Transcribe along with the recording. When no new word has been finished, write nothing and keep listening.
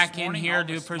Back in here, I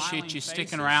do appreciate you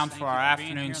sticking around for our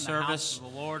afternoon service.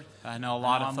 I know a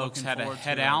lot of folks had to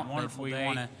head out, but we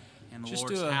want to just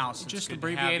do a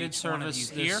abbreviated service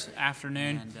this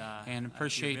afternoon, and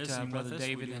appreciate Brother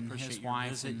David and his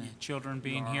wife and the children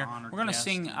being here. We're going to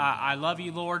sing "I Love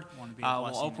You, Lord."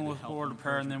 We'll open with a word of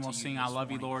prayer, and then we'll sing "I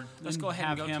Love You, Lord." Let's go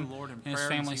ahead and have him and his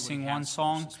family sing one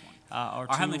song. Or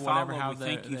two, Heavenly whatever, Father, how we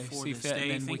thank you they for see this fit, day.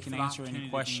 and then we can answer any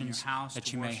questions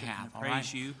that you may have. All right?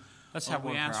 Let's have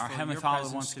one prayer. Our Heavenly Father,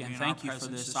 once again, thank you for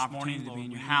this opportunity to be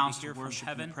in your house, to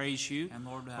worship and praise you.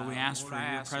 Lord, we ask for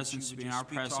your presence to be in our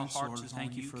presence. Lord,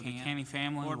 thank you for the Canny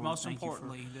family. Lord, most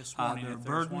importantly, their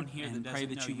burden, and pray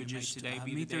that you would just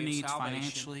meet their needs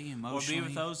financially, emotionally, be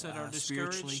with those that are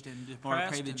discouraged and depressed. Lord, I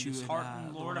pray that you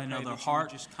would, Lord, I know their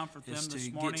heart is to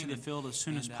get to the field as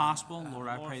soon as possible. Lord,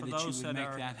 I pray that you would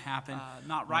make that happen.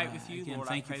 Not right with you, Lord,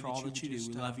 thank you for all that you do.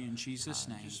 We love you in Jesus'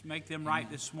 name. Just make them right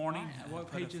this morning. What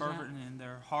page is that? In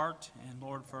their heart, and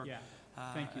Lord, for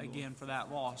thank you again for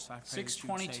that loss. I pray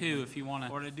 622, if you want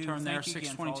to turn there,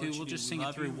 622. We'll just sing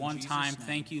it through one time.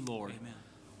 Thank you, Lord. Amen.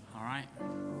 All right.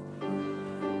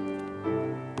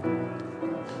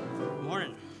 Good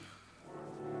morning.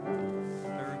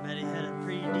 Everybody had a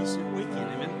pretty decent weekend,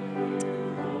 amen.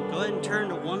 Go ahead and turn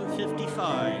to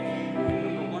 155.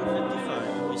 Number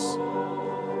 155.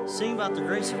 We sing about the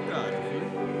grace of God.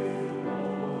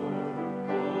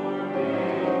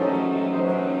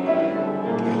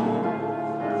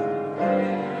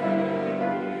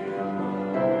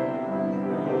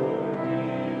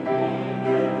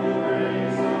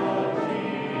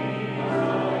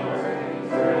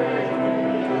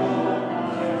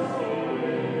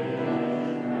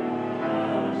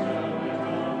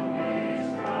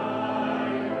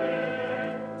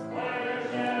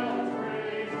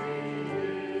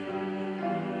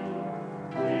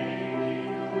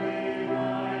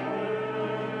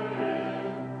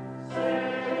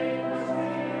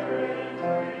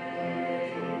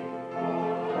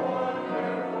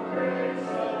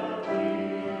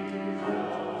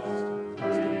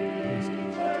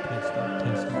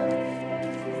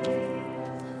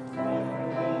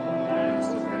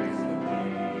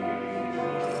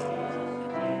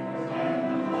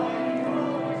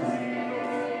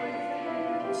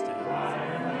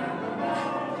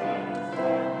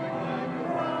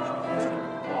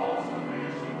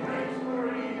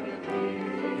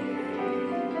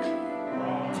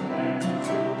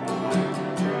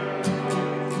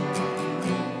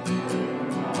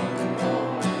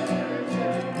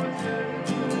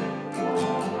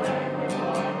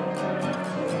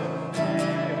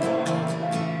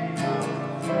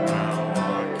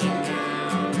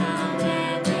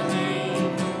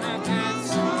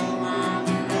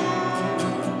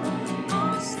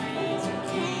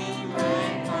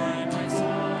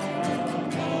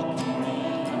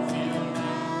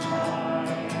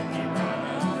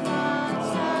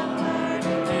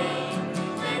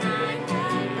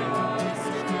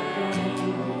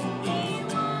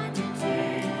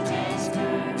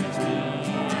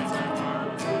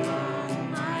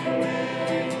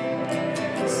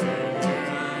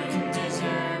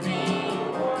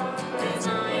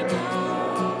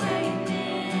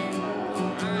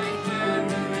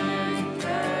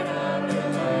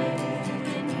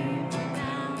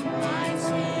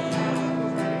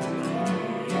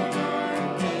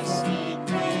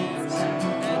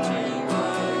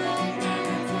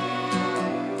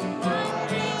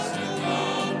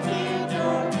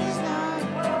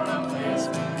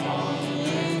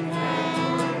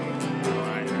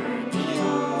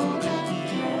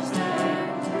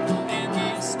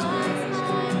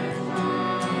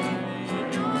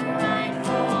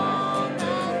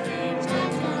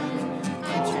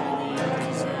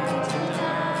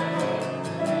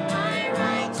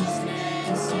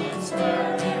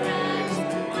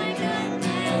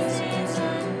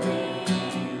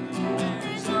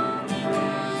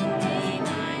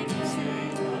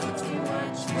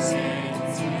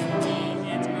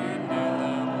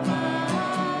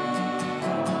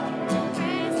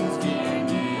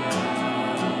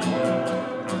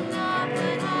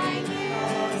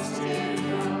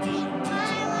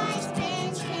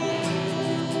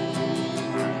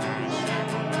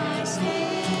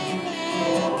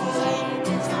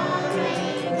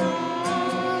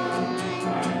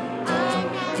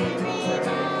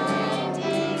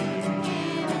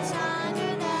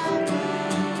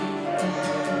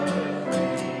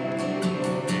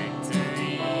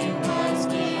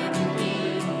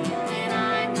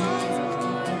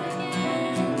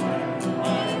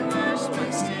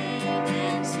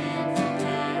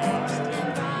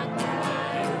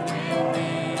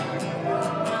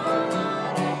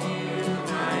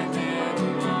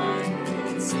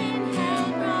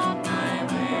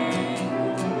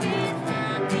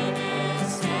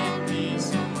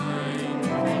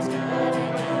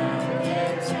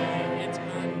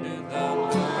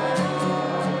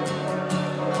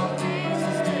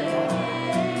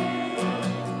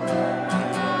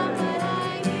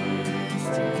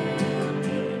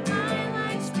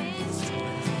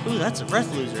 That's a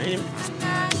breath loser, ain't it?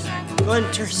 Go ahead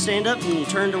and stand up and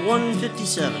turn to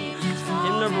 157. Hymn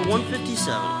number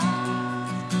 157.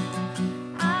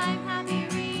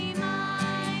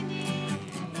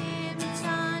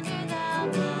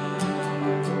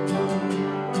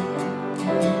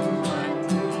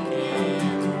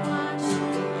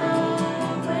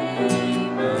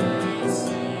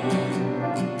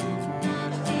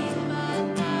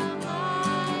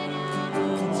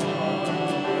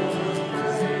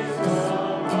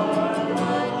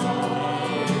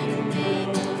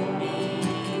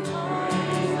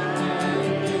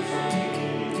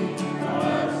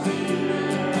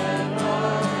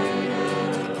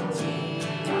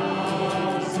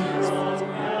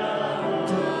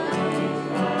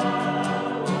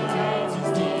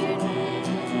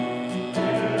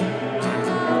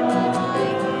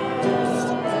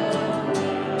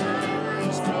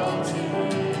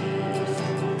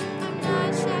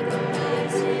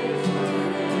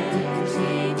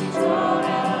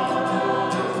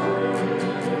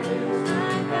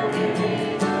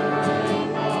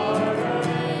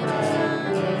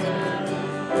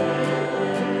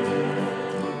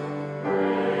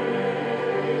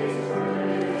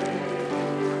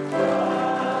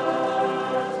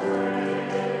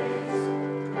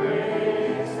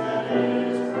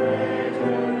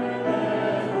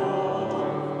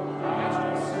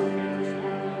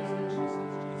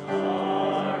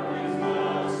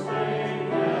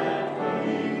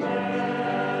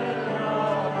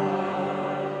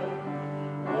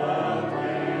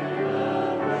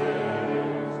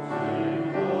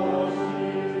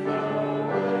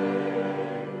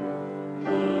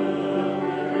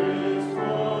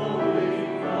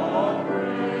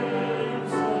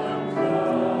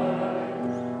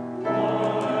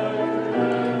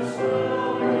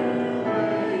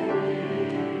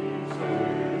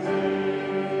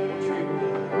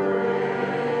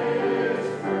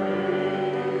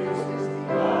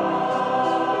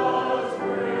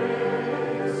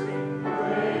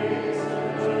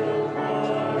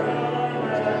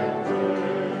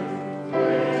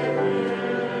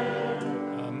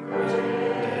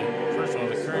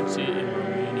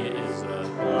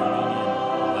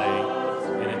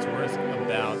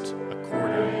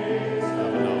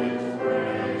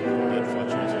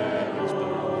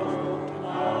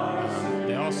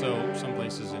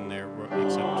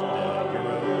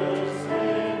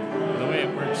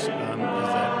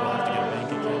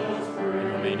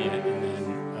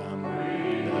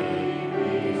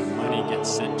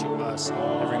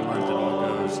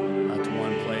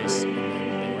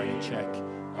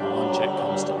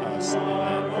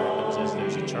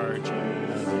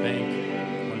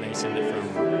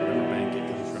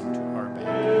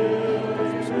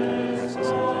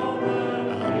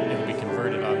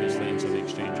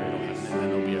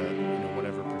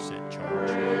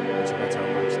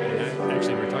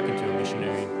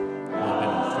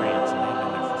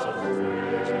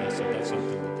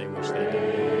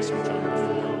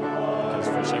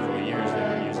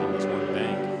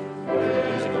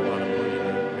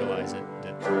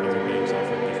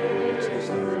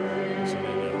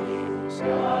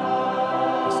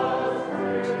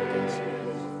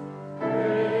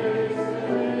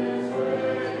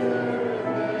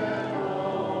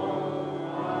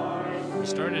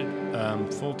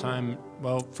 Full-time,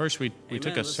 well, first we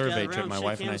took a survey trip. My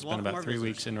wife and I spent about 3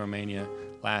 weeks in Romania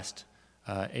last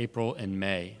April and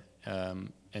May.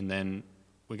 And then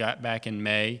we got back in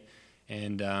May,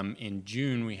 and in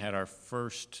June we had our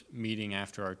first meeting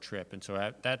after our trip. And so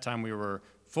at that time we were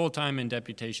full-time in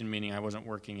deputation, meaning I wasn't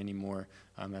working anymore.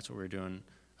 That's what we were doing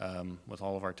with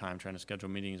all of our time, trying to schedule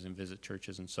meetings and visit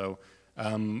churches. And so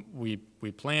we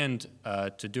planned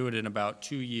to do it in about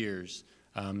 2 years.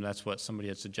 That's what somebody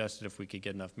had suggested, if we could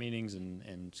get enough meetings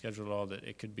and schedule it all, that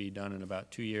it could be done in about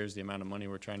 2 years, the amount of money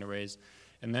we're trying to raise.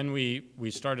 And then we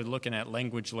started looking at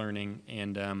language learning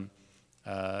and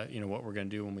what we're going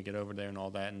to do when we get over there and all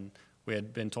that. And we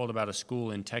had been told about a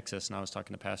school in Texas, and I was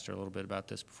talking to Pastor a little bit about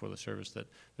this before the service, that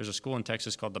there's a school in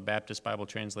Texas called the Baptist Bible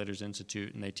Translators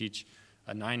Institute, and they teach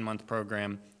a 9-month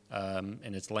program,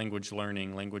 and it's language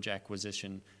learning, language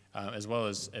acquisition, as well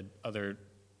as other,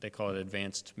 they call it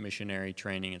advanced missionary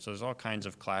training. And so there's all kinds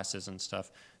of classes and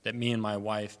stuff that me and my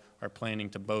wife are planning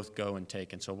to both go and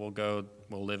take. And so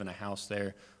we'll live in a house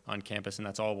there on campus, and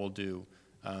that's all we'll do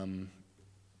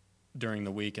during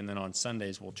the week. And then on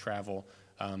Sundays we'll travel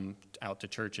out to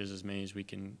churches, as many as we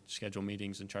can, schedule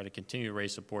meetings and try to continue to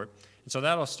raise support. And so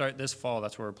that'll start this fall.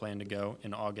 That's where we're planning to go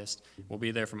in August. We'll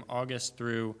be there from August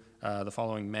through the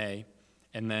following May.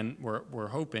 And then we're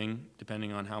hoping,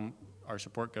 depending on how our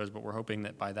support goes, but we're hoping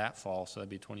that by that fall, so that'd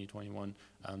be 2021,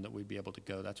 that we'd be able to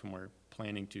go. That's when we're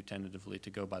planning to tentatively to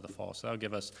go by the fall. So that'll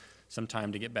give us some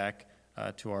time to get back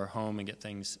to our home and get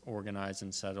things organized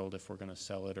and settled if we're going to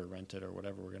sell it or rent it or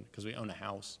whatever we're going to, because we own a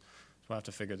house. So we'll have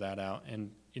to figure that out.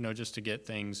 And, just to get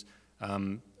things,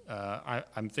 I'm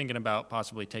thinking about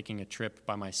possibly taking a trip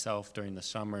by myself during the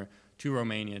summer to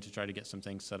Romania to try to get some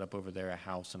things set up over there, a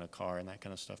house and a car and that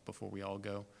kind of stuff before we all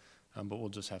go. But we'll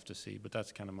just have to see. But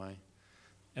that's kind of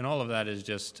and all of that is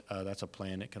just, that's a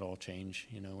plan. It could all change,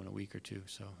 in a week or two.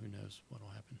 So who knows what will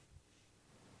happen.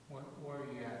 Where are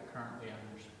you at currently on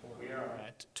your support? We are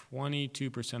at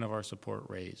 22% of our support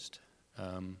raised.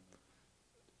 And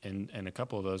a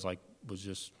couple of those, was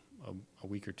just a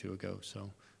week or two ago. So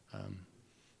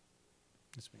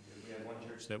it's been good. We had one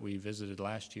church that we visited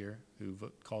last year who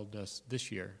called us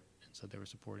this year and said they were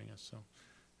supporting us. So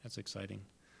that's exciting.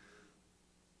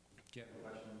 Do you have a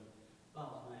question? Well, I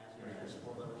was going to ask what your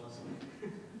support level was.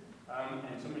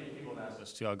 And so many people have asked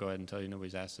us too. I'll go ahead and tell you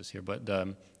nobody's asked us here. But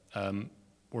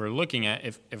we're looking at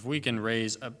if we can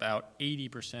raise about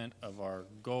 80% of our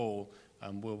goal,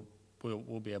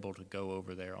 we'll be able to go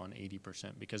over there on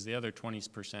 80%, because the other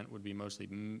 20% would be mostly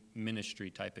ministry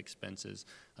type expenses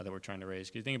that we're trying to raise.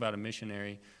 Because you think about a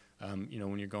missionary,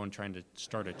 when you're trying to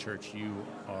start a church,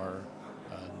 you're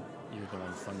the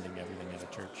one funding everything at a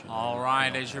church. All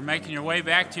right, as you're making your way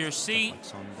back to your seat. Like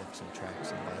songbooks and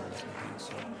tracts and Bibles and things.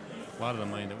 So a lot of the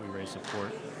money that we raise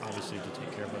support, obviously to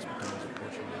take care of us, but then there's a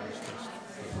portion that is just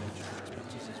for the ministry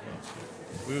expenses as well.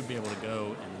 So we would be able to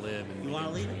go and live and You want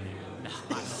to leave? No,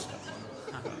 I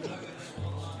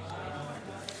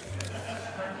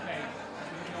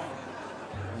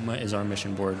don't. Is our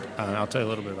mission board. I'll tell you a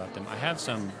little bit about them. I have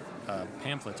some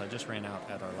pamphlets I just ran out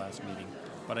at our last meeting,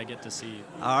 but I get to see.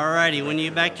 All righty, when you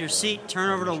get back to your seat,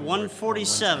 turn over to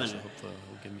 147. So hopefully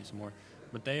he'll give me some more.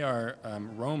 But they are,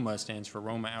 Roma stands for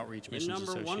Roma Outreach Missions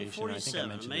number Association. 147, I think I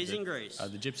mentioned Amazing Grace.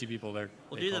 The Gypsy people, We'll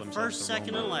they do call the themselves first, the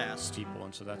second, Roma and last. people,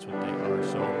 and so that's what they are.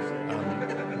 So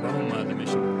Roma, the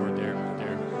mission board, their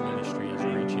ministry is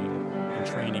reaching and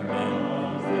training men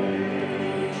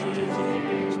and Gypsy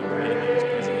people. So the man that is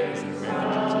president is an American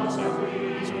Gypsy himself.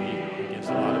 So he gives a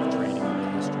lot of training on the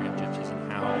history of Gypsies and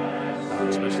how,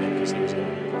 especially because he was in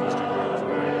Eastern Europe for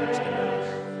a while,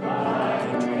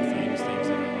 cultural things that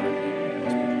are hard that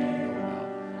most people don't know about.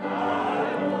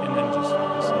 And then just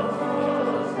obviously they have a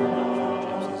heart for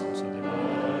Gypsies, and so they really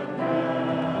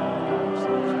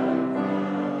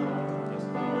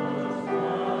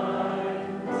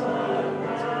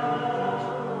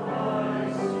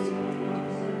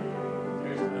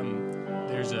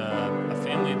There's a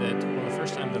family that, the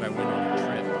first time that I went on a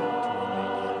trip to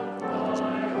Romania, there's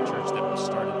a church that was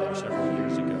started there several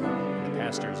years ago. The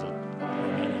pastor's a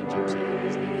Romanian Gypsy.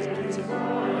 His name is Vincent.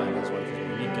 His wife is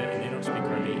Monica, and they don't speak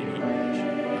hardly any English.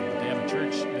 But they have a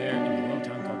church there in the little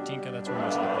town called Tinka. That's where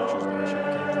most of the pictures of the show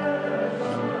came from.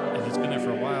 And it's been there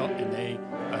for a while, and they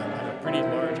have a pretty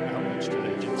large outreach to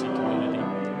their Gypsy community.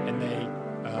 And they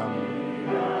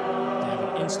have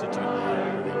an institute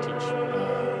there where they teach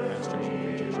pastors and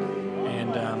preachers.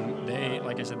 And they,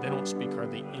 like I said, they don't speak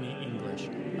hardly any English.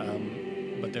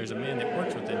 But there's a man that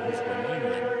works with them who's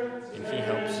Romanian, and he's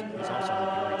also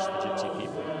helping reach the Gypsy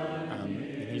people.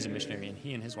 And he's a missionary, and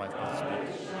he and his wife both speak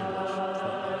English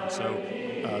fluently. And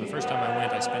so the first time I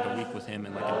went, I spent a week with him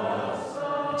in an Arnold.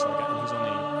 And so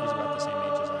he's about the same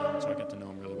age as I am, so I got to know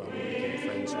him really well. We became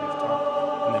friends, so we've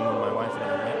talked. And then when my wife and I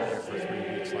went there for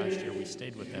 3 weeks last year, we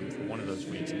stayed with them for one of those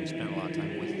weeks, and we spent a lot of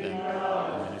time with them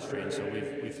in ministry. And so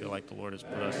we feel like the Lord has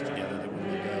put us together, that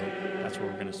when we go, that's where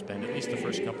we're going to spend at least the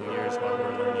first couple of years while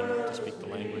we're learning to speak the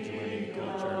language and learning the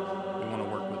culture. We want to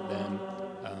work with them,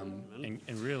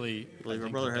 and really, I believe our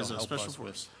brother has a special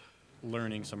force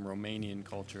learning some Romanian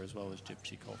culture as well as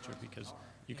Gypsy culture, because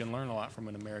you can learn a lot from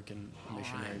an American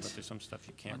missionary, but there's some stuff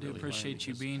you can't really learn. I do appreciate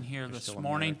you being here this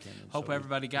morning. Hope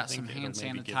everybody got some hand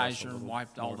sanitizer and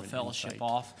wiped all the fellowship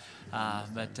off.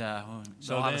 But a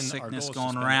lot of sickness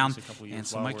going around, and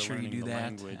so make sure you do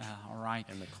that. All right.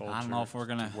 I don't know if we're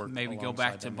going to maybe go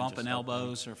back to bumping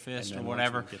elbows or fists or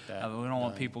whatever. We don't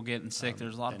want people getting sick.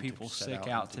 There's a lot of people sick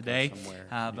out today.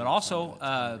 But also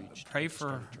pray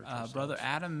for Brother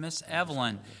Adam, Miss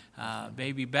Evelyn.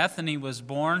 Baby Bethany was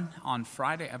born on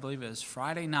Friday. I believe it was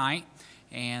Friday night.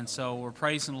 And so we're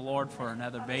praising the Lord for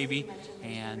another baby.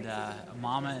 And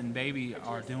Mama and baby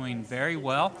are doing very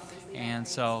well. And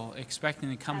so expecting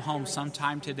to come home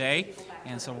sometime today.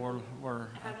 And so we're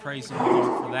praising the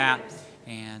Lord for that.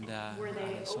 And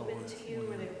so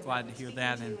we're glad to hear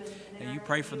that. And you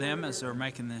pray for them as they're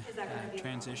making the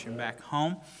transition back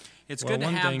home.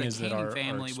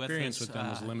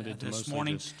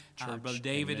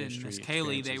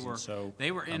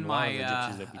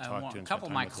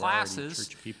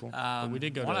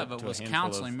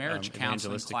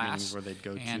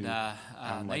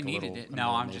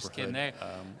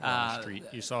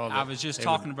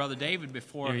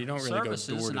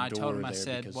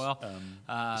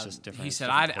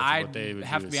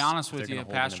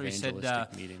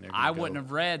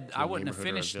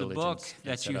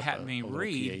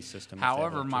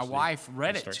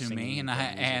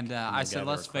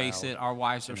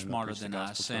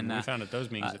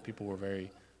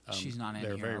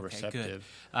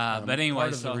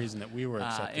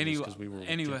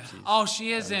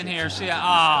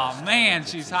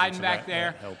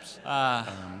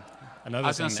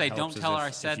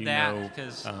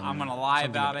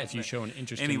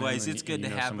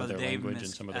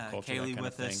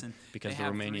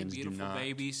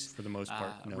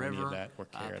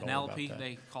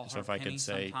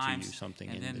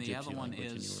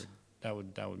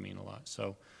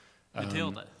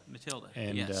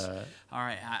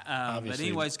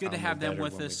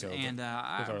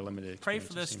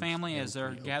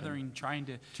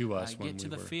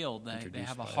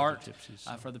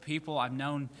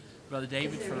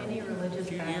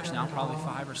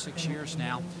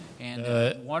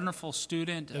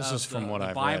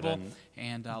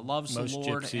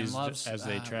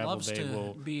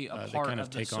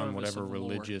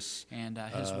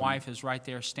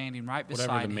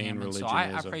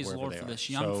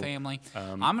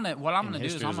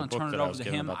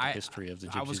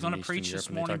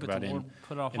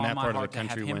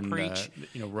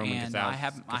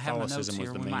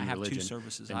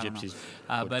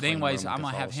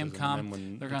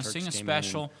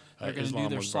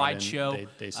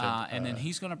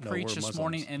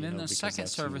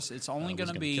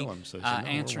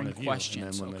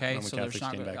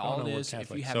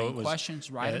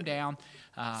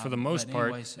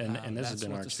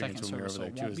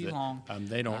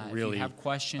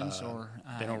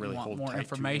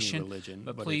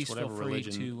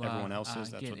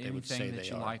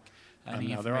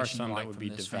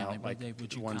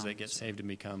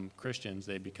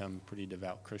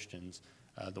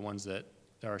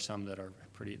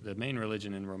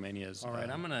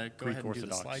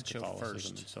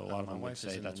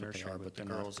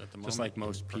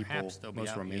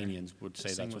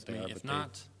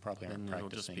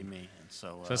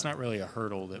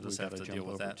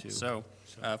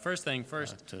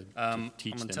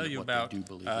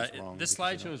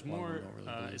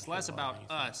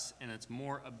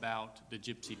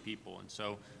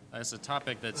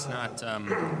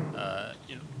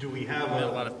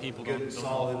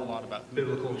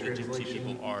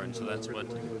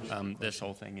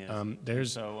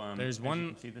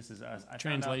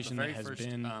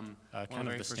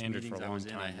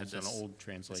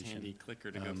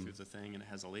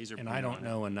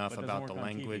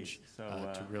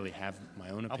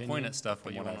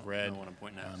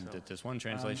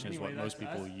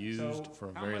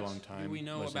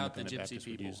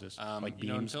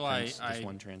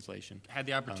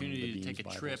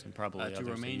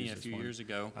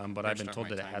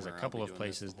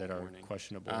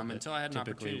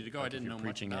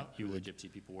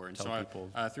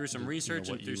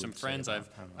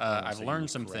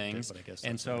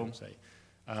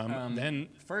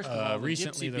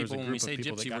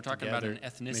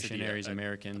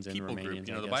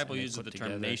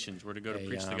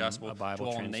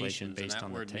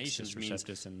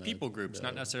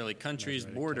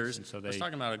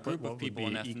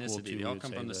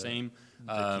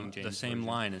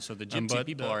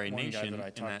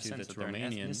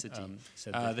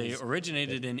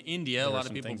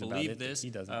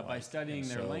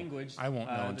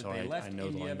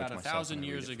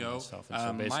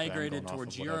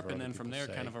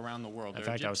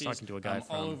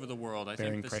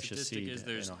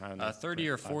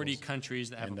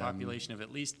 population of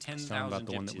at least Tell him 10,000 about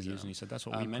the one that we gypsies. use, and he said, that's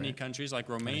what we Many print. countries like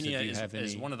And I said, Romania "Do you have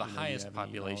is any, one of the you know, do you highest have any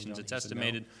knowledge populations. on it?" It's He said, "No."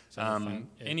 estimated So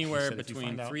if you anywhere said if you between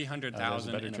find out, 300,000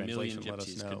 there's a and better 1 million translation, let us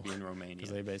gypsies know. could be in Romania. 'Cause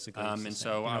they basically And just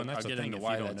so say, I'll that's the get thing, into if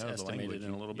why you don't that's know the estimated language,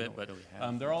 in a little bit, don't but really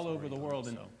have they're all the over the story world. to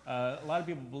And tell, a lot of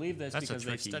people believe this That's a because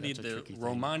they've tricky- studied that's a the tricky thing.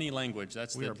 Romani language.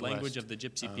 That's We the are language blessed. of the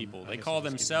gypsy I people. They guess call I'll just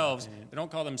give you themselves, that. they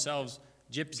don't call themselves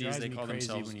gypsies, drives they me call crazy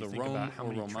themselves when the you think Rome about how or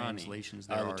many Romani. translations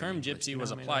there The are in term English. gypsy You know was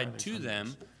how many there are? applied There's to them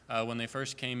hundreds. when they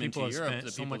first came People into have Europe. spent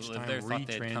The so people much that lived time there thought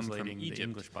they had come from retranslating the Egypt.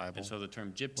 English Bible And so the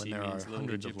term gypsy when there are means literally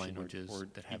hundreds of Egyptian languages or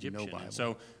that have Egyptian. no Bible.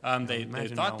 So Now, they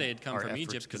imagine thought how they had come our from efforts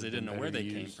Egypt because could they have didn't been know where better they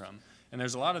came used from.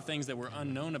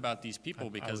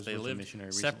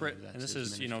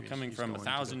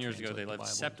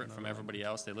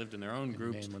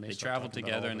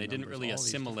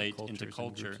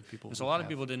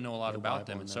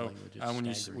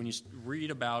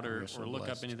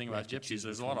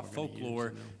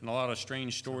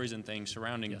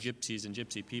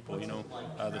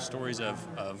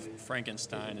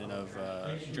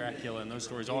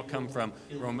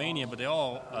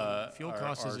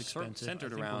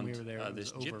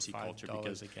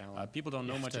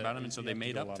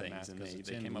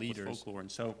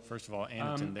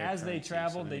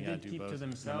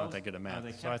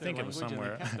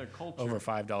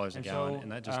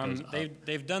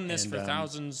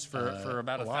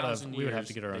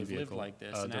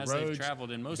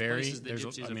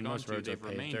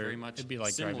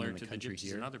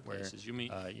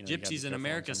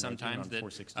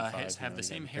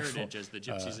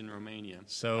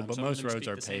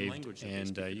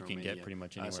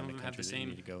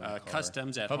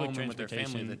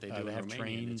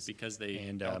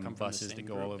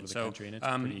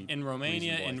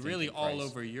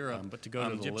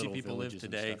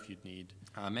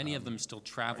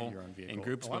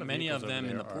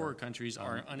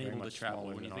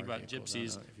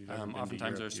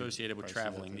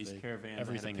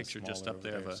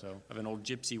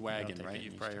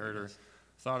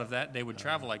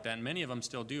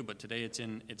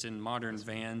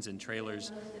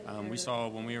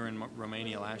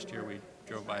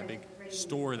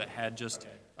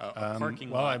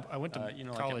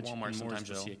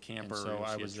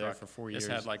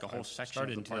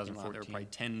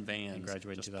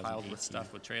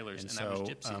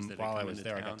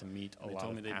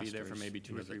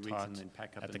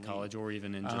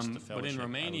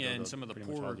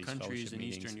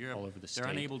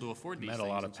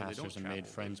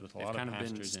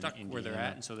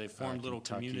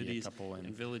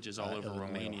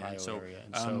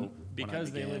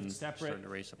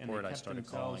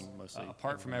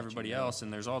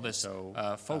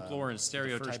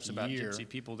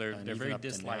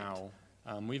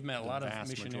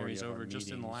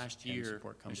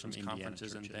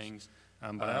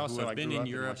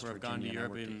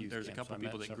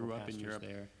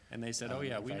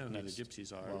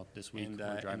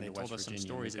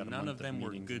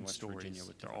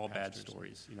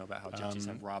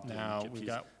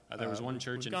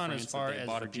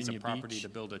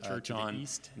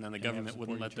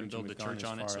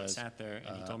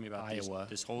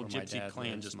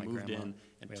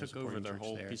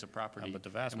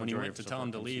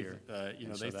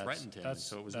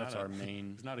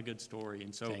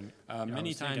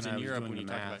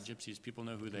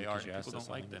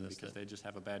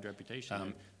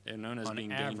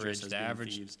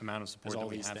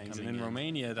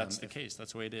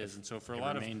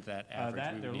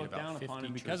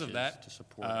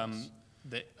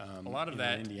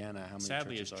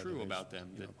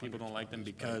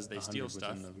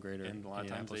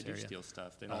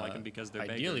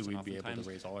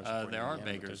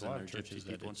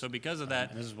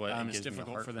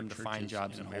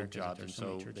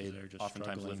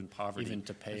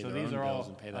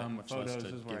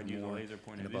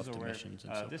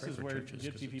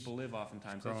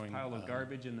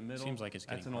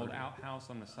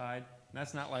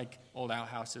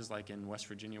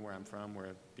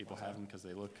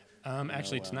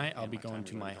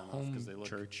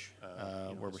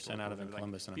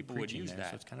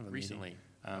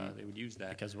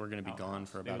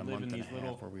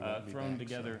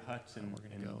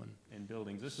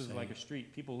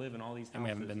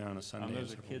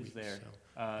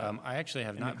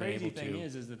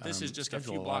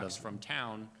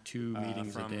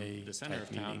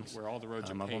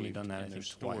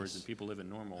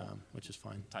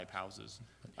 type houses.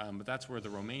 But that's where the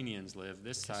Romanians live.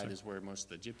 This side is where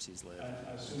most of the gypsies live.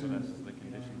 So that's the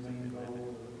conditions that they live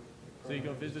in. So you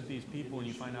go visit these people and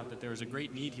you find out that there's a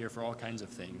great need here for all kinds of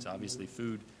things. Obviously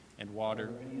food and water,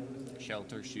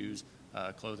 shelter, shoes,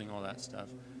 clothing, all that stuff.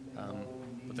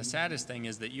 But the saddest thing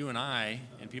is that you and I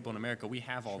and people in America, we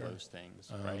have all those things,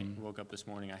 right? I woke up this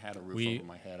morning, I had a roof over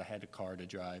my head, I had a car to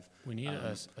drive. We need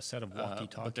a set of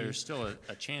walkie-talkies. But there's still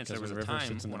a chance. There was a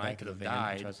time when I could have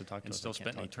died and still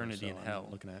spent an eternity in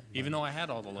hell, even though I had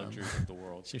all the luxuries of the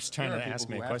world. She was trying to ask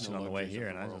me a question on the way here,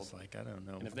 and I was like, I don't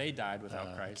know. And if they died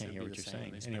without Christ, I can't hear what you're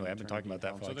saying. Anyway, Anyway, I've been talking about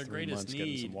that for like 3 months,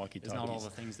 getting some walkie-talkies. Is not all the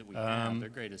things that we have. Their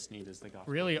greatest need is the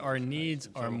gospel. Really, our needs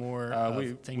are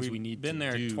more things we need to do. Been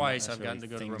there twice. I've gotten to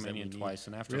go to Romania twice,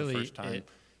 and after the first time,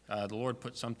 the Lord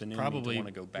put something in probably me to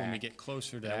want to go back. when we get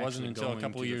closer to And it wasn't until a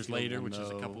couple of years later, which is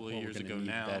a know couple of what years we're gonna ago need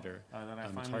now, better. that I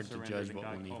It's finally hard to surrendered judge and what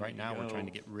God we'll need. called Right me now, to we're go trying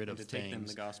to get rid of and to take them things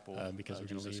the gospel because of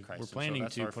we're Jesus gonna Christ. we're And so planning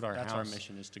that's to put our that's house. our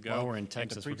mission is to go. While we're in and to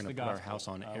Texas, we're preach going to the put our gospel. house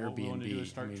on What we want to Airbnb. do is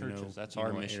start I don't even churches. know That's if you our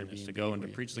know what mission, is to Airbnb go and to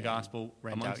where preach the you can gospel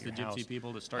rent amongst out the your gypsy house,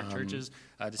 people, to start churches,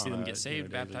 to see on them a, get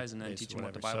saved, daily baptized, and then basis teach or them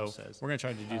what the whatever. Bible So says. we're going to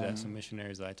try to do that. Some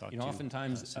missionaries that I talked to,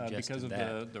 Oftentimes, because of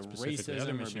the specifically. racism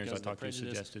Other or missionaries because I of the talked to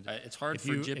prejudice, suggested it's hard if for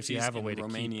you gypsies have a way and to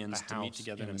keep Romanians a to meet house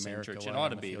together in in the same America church. while It you're ought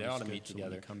to on the be. field They is ought to good, meet so when you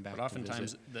together. come back But to oftentimes,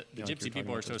 visit, the like you're gypsy talking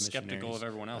people are about so those skeptical of missionaries,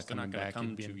 everyone else, they're coming not going to back, come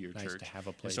it'd be to your nice church. to have a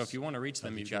And place so if you want to reach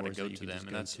them, of you've got to yours go that you to can them. just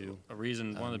And go that's to. a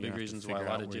reason, one of the You big have to reasons why a figure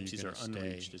lot out of where you're gypsies are gonna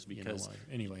unreached stay, is you know, because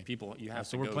anyway. people, you have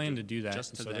So to we're go planning to do that.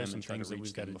 just to So them there's some and try things to that reach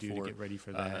we've got to them do to before. get ready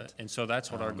for that. And so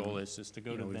that's what our goal is to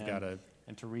go to we've them gotta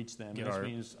and to reach them. get This our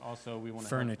means also we want to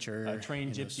furniture, train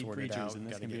you know, gypsy sorted preachers, out, and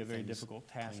this gotta can be get a very things difficult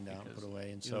task cleaned out, because put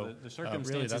away. And you know, so the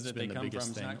circumstances really that's that been they the come biggest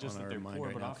from is thing not just on that our they're mind poor,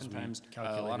 right but now, 'cause we oftentimes a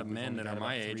calculated lot of we've men only that got are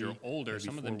my about age or 3, older, maybe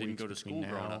some of 4 them didn't go to weeks school between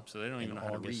growing now up, so they don't even and know how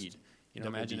to August read. You know,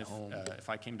 that we'll imagine be home. if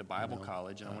I came to Bible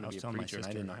college and I I want to was be a telling my preacher and I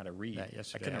sister didn't know how to read. that I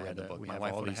yesterday. couldn't I have read had the to- book. we My have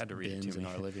wife all would have these had to read it bins to in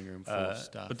me. our living room full of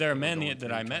stuff But there are that we're men going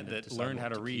that I through, met trying to that decide learned what how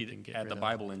to to keep read and get at rid the of.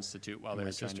 Bible Institute while they And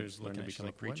were my trying to sister's learn looking to at me, she's become a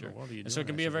like, "What in the preacher. world are you And so it doing?"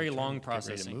 can I be a said, very "We're long trying to get ready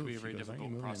process to and it can be a move." very She goes, "Aren't you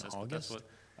difficult moving in process, but August? that's what we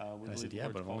And I believe said, the "Yeah,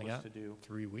 Lord's but I've called only us got to do.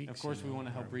 3 weeks. Of course, you we know, want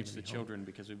to or help I'm reach gonna the be home." children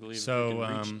because we believe So, if we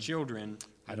can reach children,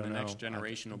 I then don't the next know.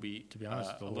 generation will be To be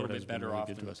honest, the a Lord little has bit been better really off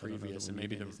good than to the us. I don't know that previous, we and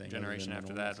maybe need the anything other generation than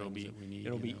after normal that things that we need,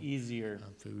 it'll be you know, easier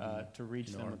food and, to reach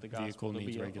you know, them our with the vehicle gospel. They'll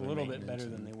needs be a regular little bit maintenance better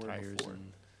than they and were tires before.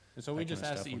 And so we that just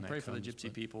kind of ask stuff that you when that pray for the comes, gypsy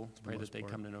but people, for the pray that most they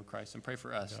part, come to know Christ, and pray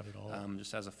for us, got it all.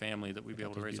 just as a family, that we'd be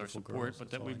got able to these raise our beautiful support, girls, but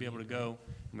that's that all we'd I be able to need, go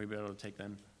and we'd be able to take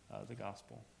them the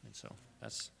gospel. And so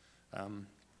that's,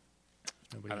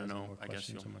 Nobody I don't has any know, more I guess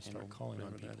questions, you'll I'm gonna start handle calling on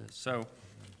whatever that people. is. So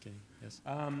Okay, yes.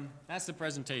 that's the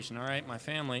presentation. All right, my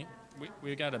family,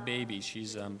 we got a baby.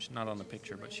 She's not on the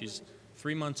picture, but she's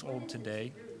 3 months old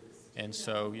today. And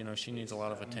so, you know, she needs a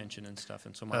lot of attention and stuff.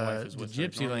 And so my wife is The with her.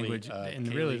 gypsy Normally, language,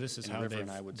 and really this is and how River and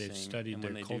I would they've sing, studied and their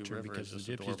when they do, culture, River because is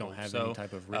the just gypsies don't adorable. have So, any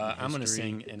type of written history. I'm going to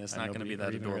sing, and it's not going to be that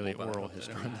or even adorable, really but I oral hope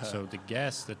that history. So the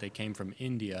guess that they came from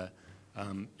India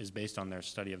is based on their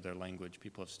study of their language.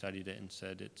 People have studied it and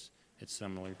said it's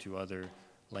similar to other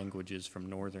languages from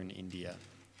northern India.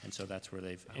 And so that's where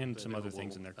they've, and some other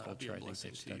things in their culture I think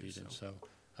they've studied. And so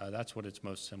that's what it's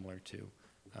most similar to.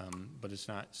 But it's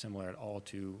not similar at all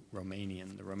to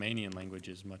Romanian. The Romanian language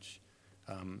is much,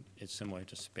 it's similar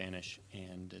to Spanish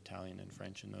and Italian and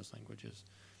French in those languages.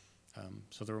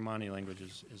 So the Romani language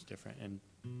is different, and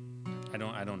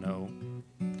I don't know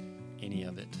any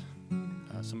of it.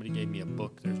 Somebody gave me a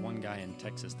book. There's one guy in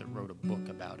Texas that wrote a book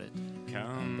about it.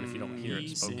 But if you don't hear it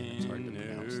spoken, it's hard to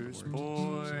pronounce the words.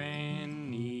 Poor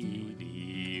and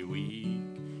needy,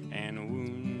 weak and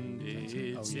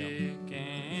wounded, sick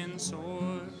and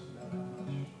sore.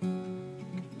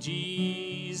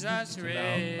 Jesus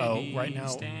ready right now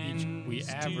stands we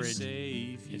average. to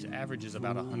save Its average is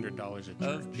about $100 a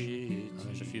church.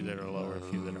 There's a few that are lower, a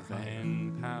few that are higher.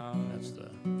 That's the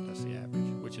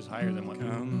average, which is higher than what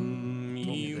people told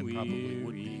me that probably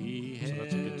would be. So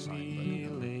that's a good sign,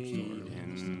 but still early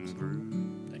in this thing, so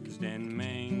that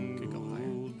could go higher.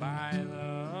 By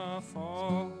the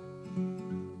fall,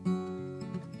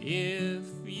 if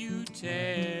you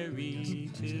tarry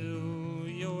till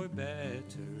you're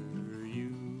better,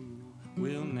 you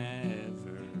will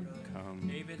never come.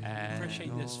 David, I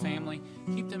appreciate this family.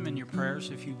 Keep them in your prayers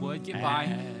if you would. Get by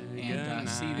and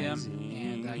see them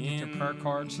and get their prayer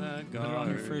cards. Put it on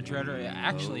your refrigerator.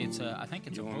 Actually, I think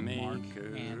it's a bookmark,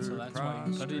 and so that's why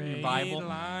you put it in your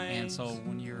Bible. And so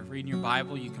when you're reading your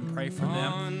Bible, you can pray for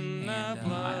them.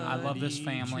 And I love this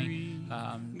family,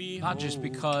 not just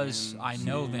because I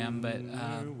know them, but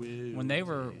when they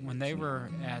were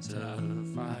at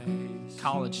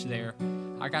college there,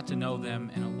 I got to know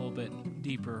them in a little bit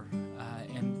deeper.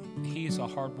 And he's a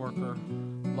hard worker,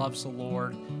 loves the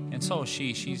Lord, and so is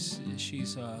she. She's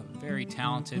very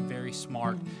talented, very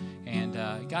smart, and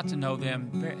got to know them.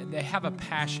 They have a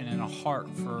passion and a heart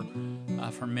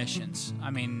for missions. I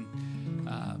mean,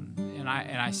 and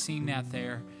I seen that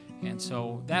there, and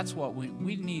so that's what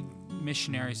we need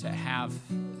missionaries that have.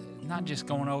 Not just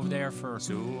going over there for,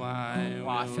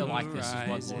 I feel like this is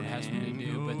what the Lord has me to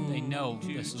do, but they know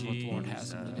this is what the Lord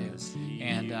has them to do.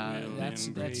 And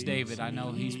that's David. I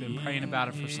know he's been praying about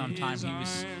it for some time.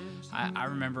 I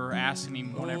remember asking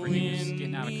him whenever he was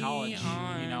getting out of college,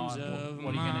 you know,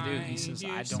 what are you going to do? He says,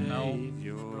 I don't know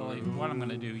really what I'm going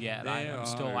to do yet. I'm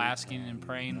still asking and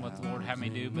praying what the Lord had me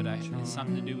do, but it's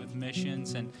something to do with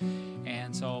missions.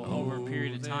 And so over a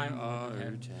period of time,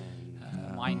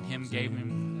 enlightened him, gave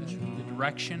him the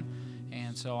direction,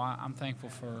 And so I'm thankful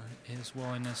for his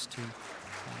willingness to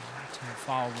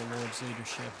follow the Lord's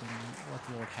leadership and what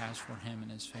the Lord has for him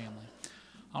and his family.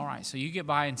 All right, so you get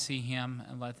by and see him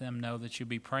and let them know that you'll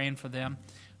be praying for them.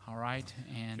 All right,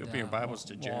 and open your Bibles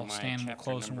to Jeremiah we'll stand, we'll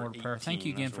close in word of prayer. Thank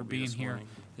you again for being here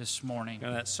this morning. You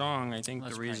know, that song, I think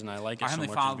the reason I like it so much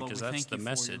is because that's the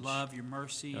message. Your love, your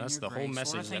mercy, that's and the your whole grace.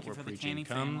 message Lord, that we're preaching. Canny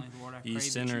Come, family, Lord, ye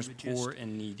sinners, poor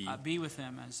and needy. Be with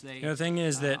them as they, the thing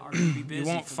is that you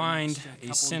won't find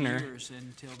a sinner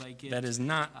that is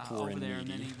not poor and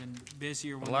needy.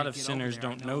 A lot of sinners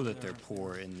don't know that they're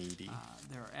poor and needy.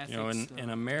 You know, in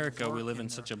America, we live in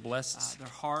such a blessed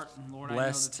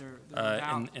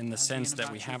in the sense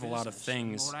that we have a lot of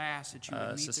things,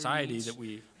 society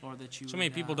that so many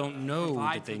people don't know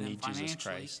that they need Jesus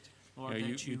Christ. You know,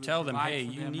 you tell them, hey,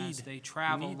 you need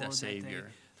a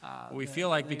Savior. We feel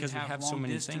like because we have so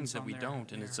many things that we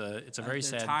don't, and it's a very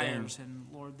sad thing.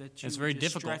 It's a very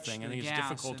difficult thing. I think it's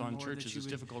difficult on churches. It's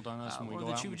difficult on us when we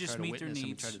go out and we try to witness and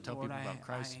we try to tell people about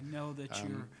Christ.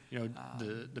 You know,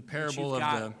 the parable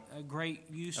of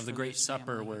the Great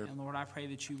Supper, where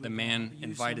the man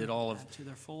invited all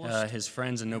of his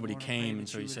friends and nobody came, and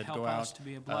so he said, go out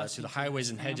to the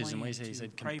highways and hedges, and he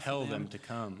said, compel them to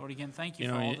come. You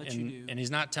know, and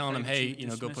he's not telling them, hey, you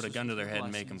know, go put a gun to their head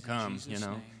and make them come. You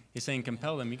know. He's saying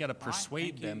compel them. You got to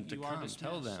persuade them to come.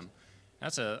 Tell them. I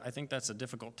think that's a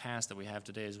difficult task that we have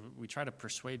today. Is we try to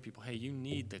persuade people. Hey, you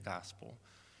need the gospel.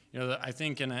 You know, I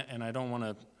think, and I don't want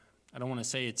to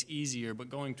say it's easier, but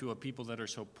going to a people that are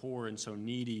so poor and so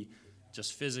needy,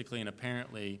 just physically and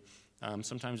apparently,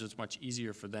 sometimes it's much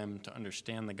easier for them to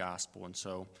understand the gospel. And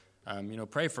so, you know,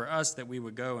 pray for us that we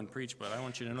would go and preach. But I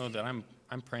want you to know that I'm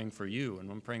praying for you,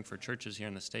 and I'm praying for churches here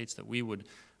in the States that we would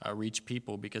reach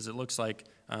people, because it looks like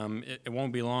it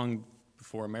won't be long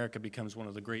before America becomes one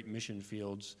of the great mission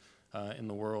fields in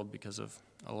the world because of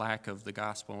a lack of the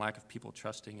gospel and lack of people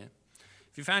trusting it.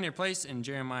 If you found your place in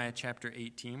Jeremiah chapter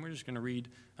 18, we're just going to read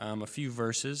a few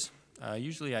verses.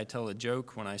 Usually I tell a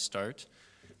joke when I start.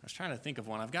 I was trying to think of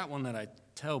one. I've got one that I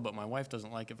tell, but my wife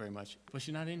doesn't like it very much. Well,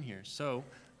 she's not in here, so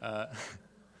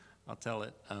I'll tell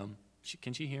it.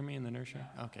 Can she hear me in the nursery?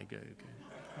 Okay, good.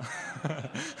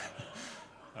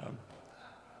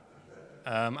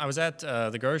 I was at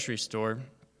the grocery store.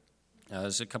 It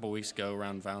was a couple weeks ago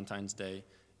around Valentine's Day,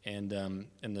 and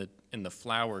in the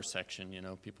flower section, you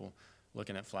know, people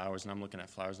looking at flowers, and I'm looking at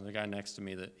flowers, and the guy next to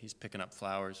me, that he's picking up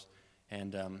flowers,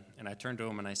 and I turned to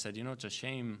him and I said, you know, it's a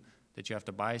shame that you have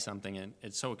to buy something, and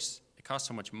it costs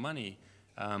so much money.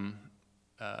 I'm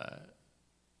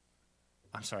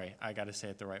sorry, I got to say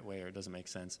it the right way or it doesn't make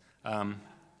sense.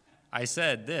 I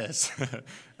said this,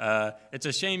 it's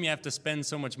a shame you have to spend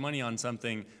so much money on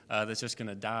something that's just going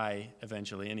to die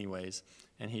eventually anyways.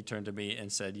 And he turned to me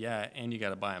and said, yeah, and you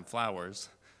got to buy them flowers.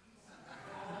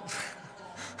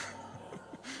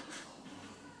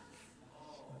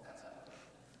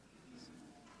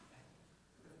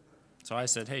 So I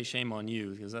said, hey, shame on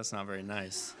you, because that's not very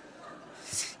nice.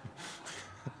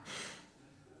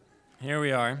 Here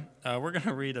we are. We're going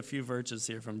to read a few verses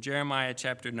here from Jeremiah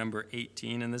chapter number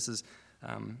 18, and this is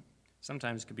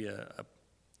sometimes could be a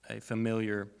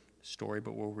familiar story,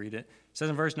 but we'll read it. It says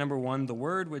in verse number 1, the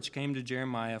word which came to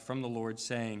Jeremiah from the Lord,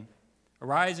 saying,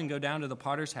 arise and go down to the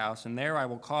potter's house, and there I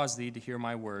will cause thee to hear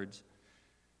my words.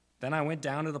 Then I went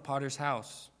down to the potter's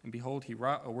house, and behold, he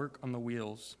wrought a work on the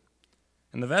wheels.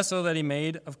 And the vessel that he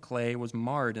made of clay was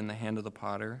marred in the hand of the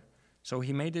potter. So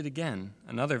he made it again,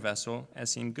 another vessel,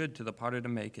 as seemed good to the potter to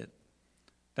make it.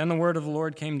 Then the word of the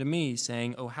Lord came to me,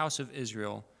 saying, O house of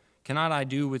Israel, cannot I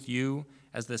do with you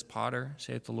as this potter,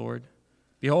 saith the Lord?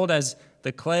 Behold, as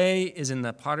the clay is in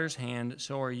the potter's hand,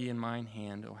 so are ye in mine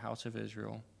hand, O house of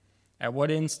Israel. At what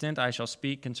instant I shall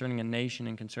speak concerning a nation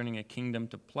and concerning a kingdom,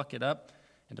 to pluck it up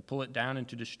and to pull it down and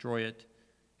to destroy it.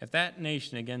 If that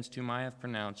nation against whom I have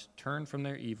pronounced turn from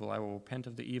their evil, I will repent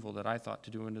of the evil that I thought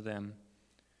to do unto them.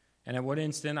 And at what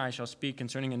instant I shall speak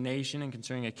concerning a nation and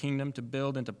concerning a kingdom, to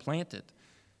build and to plant it.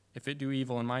 If it do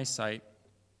evil in my sight,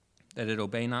 that it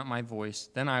obey not my voice,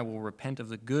 then I will repent of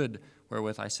the good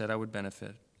wherewith I said I would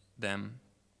benefit them.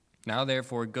 Now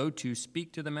therefore go to,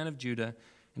 speak to the men of Judah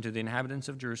and to the inhabitants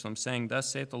of Jerusalem, saying, thus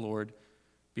saith the Lord,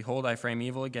 behold, I frame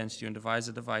evil against you, and devise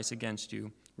a device against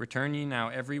you. Return ye now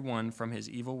every one from his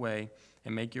evil way,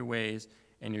 and make your ways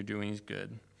and your doings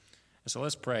good. So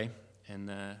let's pray, and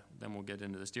then we'll get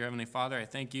into this. Dear Heavenly Father, I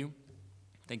thank you.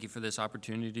 Thank you for this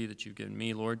opportunity that you've given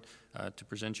me, Lord, to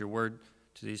present your word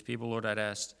to these people. Lord, I'd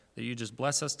ask that you just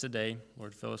bless us today.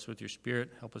 Lord, fill us with your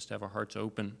spirit. Help us to have our hearts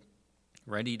open,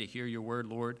 ready to hear your word,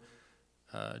 Lord.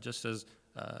 Just as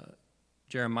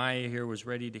Jeremiah here was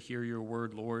ready to hear your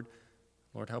word, Lord,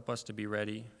 Lord, help us to be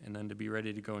ready, and then to be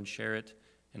ready to go and share it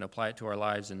and apply it to our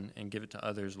lives and give it to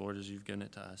others, Lord, as you've given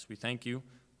it to us. We thank you.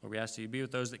 Lord, we ask that you be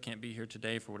with those that can't be here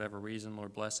today for whatever reason.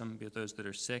 Lord, bless them. Be with those that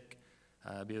are sick.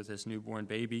 Be with this newborn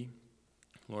baby.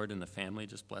 Lord, and the family,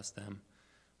 just bless them.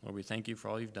 Lord, we thank you for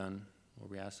all you've done.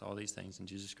 Lord, we ask all these things in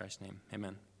Jesus Christ's name.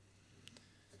 Amen.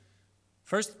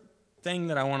 First thing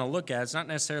that I want to look at, it's not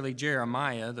necessarily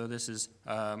Jeremiah, though this is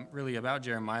really about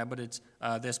Jeremiah, but it's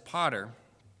this potter.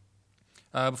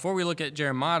 Before we look at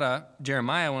Jeremiah,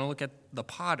 I want to look at the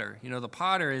potter. You know, the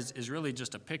potter is really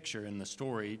just a picture in the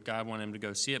story. God wanted him to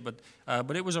go see it, but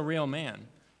it was a real man.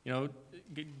 You know,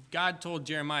 God told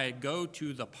Jeremiah, go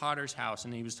to the potter's house,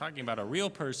 and he was talking about a real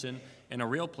person in a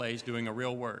real place doing a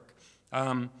real work.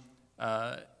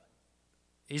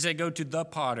 He said, go to the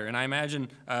potter, and I imagine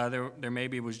there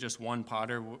maybe was just one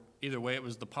potter. Either way, it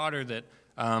was the potter that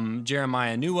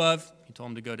Jeremiah knew of. He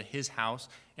told him to go to his house,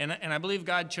 and I believe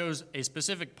God chose a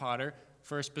specific potter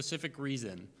for a specific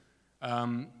reason.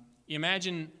 You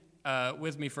imagine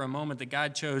with me for a moment that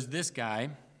God chose this guy.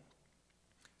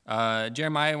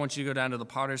 Jeremiah wants you to go down to the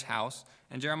potter's house,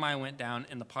 and Jeremiah went down,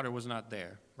 and the potter was not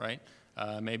there, right?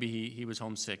 Maybe he was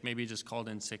homesick. Maybe he just called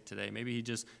in sick today. Maybe he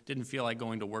just didn't feel like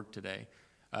going to work today.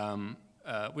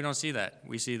 We don't see that.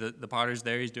 We see the potter's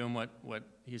there. He's doing what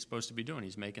he's supposed to be doing.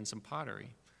 He's making some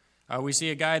pottery. We see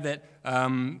a guy that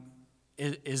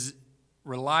is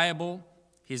reliable.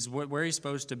 He's where he's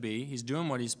supposed to be. He's doing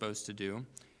what he's supposed to do.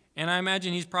 And I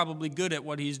imagine he's probably good at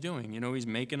what he's doing. You know, he's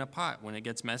making a pot. When it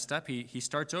gets messed up, he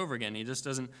starts over again. He just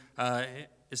doesn't, it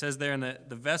says there in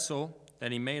the vessel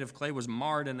that he made of clay was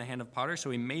marred in the hand of potter, so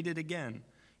he made it again.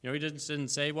 You know, he didn't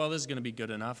say, well, this is going to be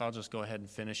good enough. I'll just go ahead and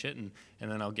finish it, and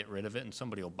then I'll get rid of it, and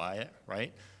somebody will buy it,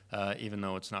 right? Even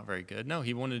though it's not very good. No,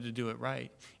 he wanted to do it right.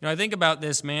 You know, I think about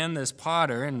this man, this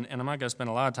potter, and I'm not going to spend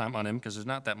a lot of time on him because there's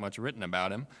not that much written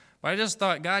about him. But I just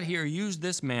thought God here used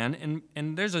this man,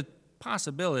 and there's a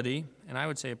possibility, and I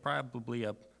would say probably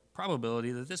a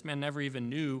probability, that this man never even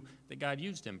knew that God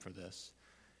used him for this.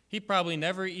 He probably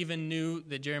never even knew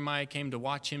that Jeremiah came to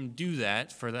watch him do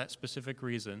that for that specific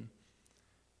reason.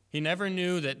 He never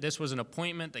knew that this was an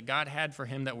appointment that God had for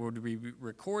him that would be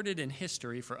recorded in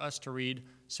history for us to read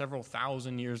several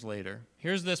thousand years later.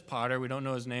 Here's this potter. We don't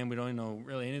know his name. We don't know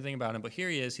really anything about him, but here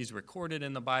he is. He's recorded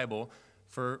in the Bible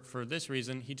for this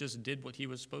reason. He just did what he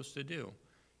was supposed to do.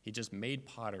 He just made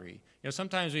pottery. You know,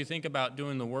 sometimes we think about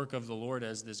doing the work of the Lord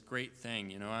as this great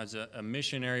thing. You know, as a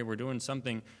missionary, we're doing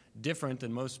something different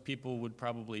than most people would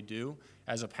probably do.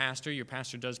 As a pastor, your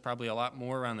pastor does probably a lot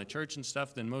more around the church and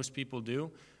stuff than most people do.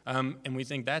 And we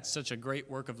think that's such a great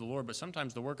work of the Lord. But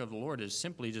sometimes the work of the Lord is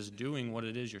simply just doing what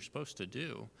it is you're supposed to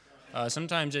do.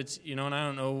 Sometimes it's, you know, and I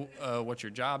don't know what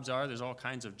your jobs are. There's all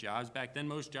kinds of jobs. Back then,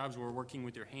 most jobs were working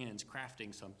with your hands,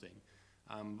 crafting something.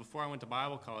 Before I went to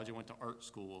Bible college, I went to art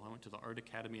school. I went to the Art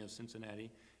Academy of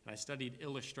Cincinnati, and I studied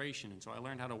illustration. And so I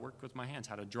learned how to work with my hands,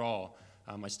 how to draw.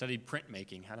 I studied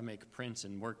printmaking, how to make prints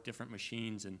and work different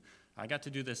machines. And I got to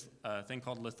do this thing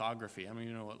called lithography. I don't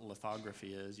even know what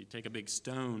lithography is. You take a big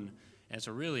stone, and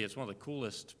it's one of the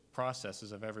coolest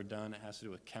processes I've ever done. It has to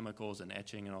do with chemicals and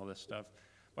etching and all this stuff.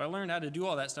 But I learned how to do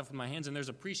all that stuff with my hands, and there's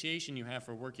appreciation you have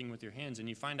for working with your hands, and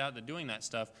you find out that doing that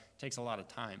stuff takes a lot of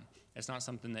time. It's not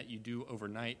something that you do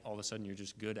overnight. All of a sudden, you're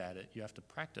just good at it. You have to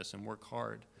practice and work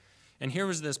hard. And here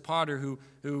was this potter who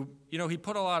you know, he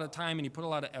put a lot of time and he put a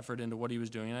lot of effort into what he was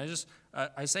doing. And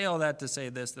I say all that to say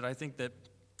this, that I think that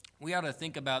we ought to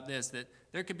think about this, that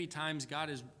there could be times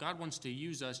God wants to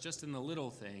use us just in the little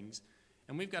things,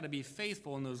 and we've got to be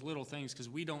faithful in those little things because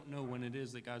we don't know when it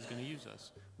is that God's going to use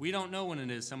us. We don't know when it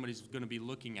is somebody's going to be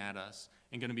looking at us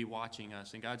and going to be watching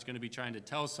us, and God's going to be trying to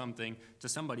tell something to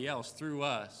somebody else through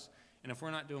us. And if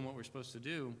we're not doing what we're supposed to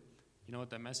do, you know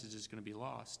what, that message is going to be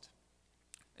lost.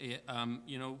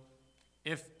 You know,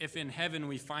 if in heaven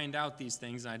we find out these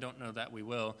things, and I don't know that we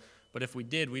will, but if we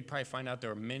did, we'd probably find out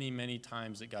there were many, many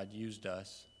times that God used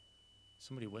us.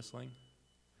 Somebody whistling?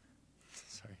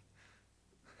 Sorry.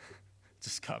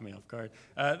 Just caught me off guard.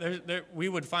 We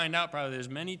would find out probably there's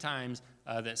many times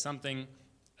that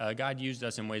God used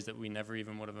us in ways that we never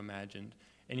even would have imagined.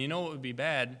 And you know what would be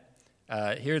bad?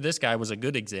 Here, this guy was a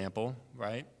good example,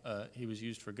 right? He was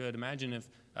used for good. Imagine if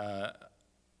I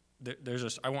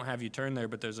won't have you turn there,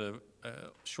 but there's a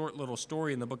short little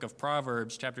story in the book of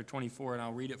Proverbs, chapter 24, and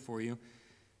I'll read it for you.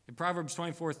 In Proverbs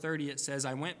 24:30, it says,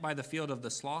 I went by the field of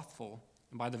the slothful,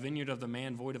 and by the vineyard of the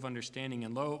man void of understanding,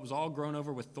 and lo, it was all grown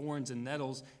over with thorns, and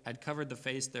nettles had covered the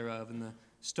face thereof, and the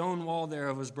stone wall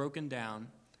thereof was broken down.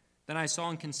 Then I saw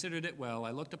and considered it well.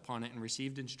 I looked upon it and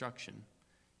received instruction.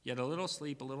 Yet a little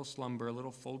sleep, a little slumber, a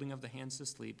little folding of the hands to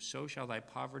sleep, so shall thy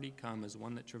poverty come as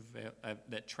one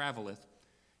that traveleth,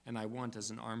 and thy want as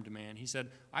an armed man. He said,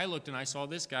 I looked and I saw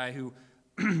this guy who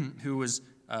was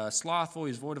slothful,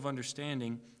 he's void of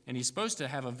understanding, and he's supposed to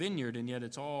have a vineyard, and yet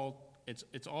it's all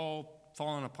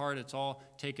fallen apart, it's all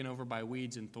taken over by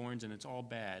weeds and thorns, and it's all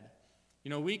bad. You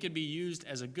know, we could be used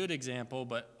as a good example,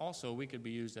 but also we could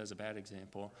be used as a bad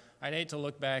example. I'd hate to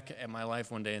look back at my life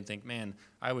one day and think, man,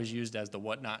 I was used as the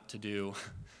what not to do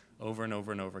over and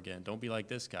over and over again. Don't be like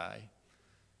this guy.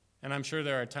 And I'm sure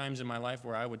there are times in my life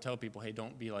where I would tell people, hey,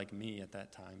 don't be like me at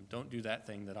that time. Don't do that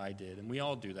thing that I did. And we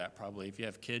all do that probably. If you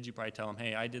have kids, you probably tell them,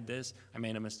 hey, I did this. I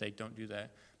made a mistake. Don't do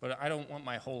that. But I don't want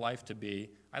my whole life to be.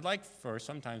 I'd like for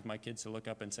sometimes my kids to look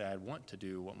up and say, I want to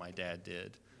do what my dad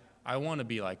did. I want to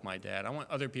be like my dad. I want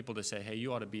other people to say, hey,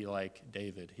 you ought to be like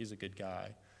David. He's a good guy.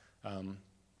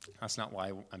 That's not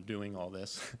why I'm doing all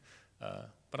this.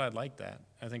 But I'd like that.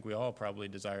 I think we all probably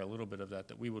desire a little bit of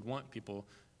that we would want people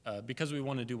because we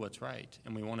want to do what's right,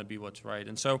 and we want to be what's right.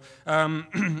 And so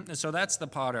so that's the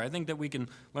potter. I think that we can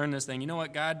learn this thing. You know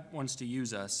what? God wants to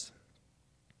use us.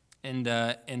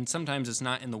 And sometimes it's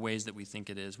not in the ways that we think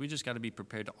it is. We just got to be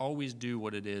prepared to always do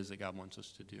what it is that God wants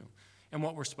us to do and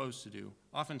what we're supposed to do.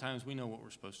 Oftentimes we know what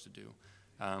we're supposed to do.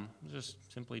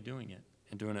 Just simply doing it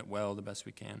and doing it well the best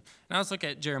we can. Now let's look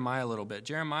at Jeremiah a little bit.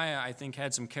 Jeremiah, I think,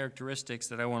 had some characteristics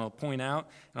that I want to point out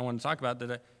and I want to talk about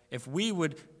that if we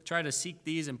would try to seek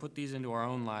these and put these into our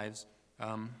own lives,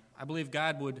 I believe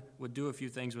God would do a few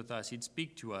things with us. He'd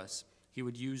speak to us. He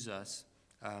would use us.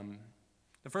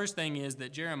 The first thing is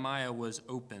that Jeremiah was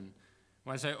open.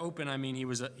 When I say open, I mean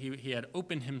he had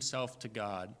opened himself to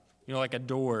God. You know, like a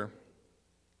door.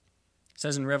 It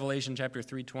says in Revelation chapter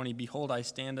 3:20, behold, I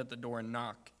stand at the door and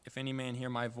knock. If any man hear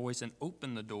my voice and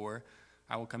open the door,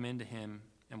 I will come into him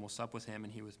and will sup with him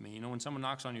and he with me. You know, when someone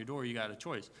knocks on your door, you got a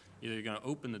choice. Either you're going to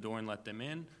open the door and let them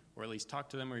in, or at least talk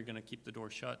to them, or you're going to keep the door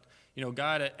shut. You know,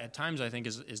 God at times, I think,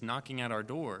 is knocking at our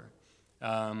door.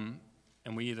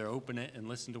 And we either open it and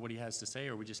listen to what he has to say,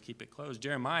 or we just keep it closed.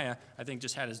 Jeremiah, I think,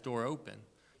 just had his door open.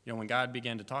 You know, when God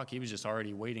began to talk, he was just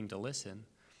already waiting to listen.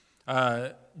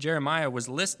 Jeremiah was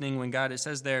listening when God, it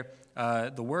says there,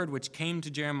 the word which came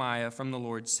to Jeremiah from the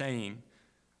Lord, saying,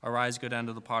 arise, go down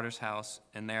to the potter's house,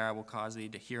 and there I will cause thee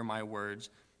to hear my words.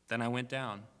 Then I went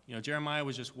down. You know, Jeremiah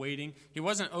was just waiting. He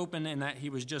wasn't open in that he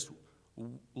was just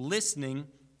listening.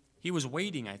 He was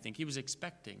waiting, I think. He was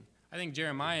expecting. I think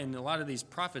Jeremiah and a lot of these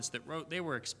prophets that wrote, they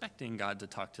were expecting God to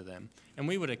talk to them. And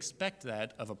we would expect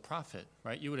that of a prophet,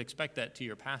 right? You would expect that to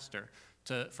your pastor,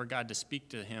 for God to speak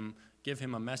to him, give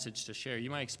him a message to share. You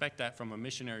might expect that from a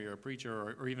missionary or a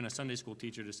preacher or even a Sunday school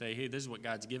teacher to say, hey, this is what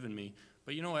God's given me.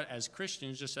 But you know what? As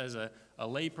Christians, just as a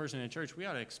lay person in church, we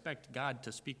ought to expect God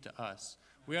to speak to us.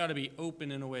 We ought to be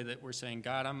open in a way that we're saying,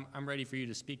 God, I'm ready for you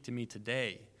to speak to me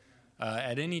today.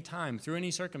 At any time, through any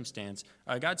circumstance.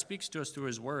 God speaks to us through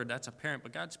his word. That's apparent,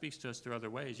 but God speaks to us through other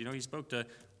ways. You know, he spoke to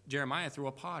Jeremiah through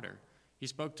a potter. He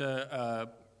spoke to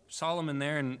Solomon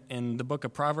there in the book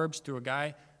of Proverbs through a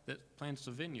guy that plants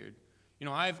a vineyard. You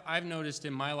know, I've noticed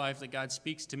in my life that God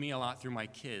speaks to me a lot through my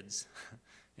kids.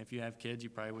 If you have kids, you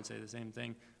probably would say the same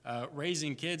thing.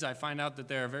 Raising kids, I find out that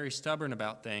they're very stubborn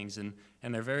about things, and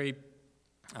they're very,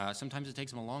 sometimes it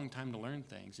takes them a long time to learn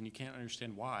things, and you can't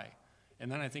understand why.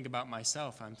 And then I think about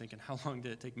myself. I'm thinking, how long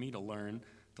did it take me to learn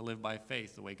to live by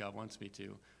faith the way God wants me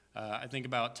to? I think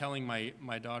about telling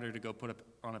my daughter to go put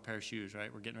on a pair of shoes,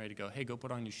 right? We're getting ready to go, hey, go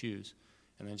put on your shoes.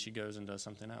 And then she goes and does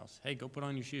something else. Hey, go put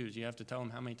on your shoes. You have to tell them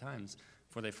how many times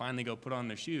before they finally go put on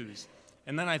their shoes.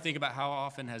 And then I think about how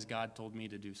often has God told me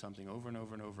to do something over and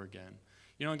over and over again.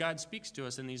 You know, God speaks to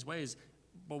us in these ways,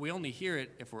 but we only hear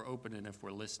it if we're open and if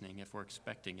we're listening, if we're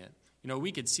expecting it. You know,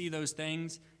 we could see those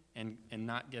things and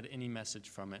not get any message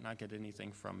from it, not get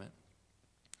anything from it.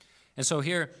 And so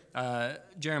here,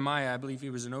 Jeremiah, I believe he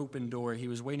was an open door. He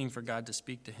was waiting for God to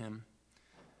speak to him.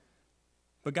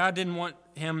 But God didn't want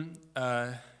him,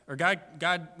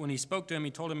 God, when he spoke to him,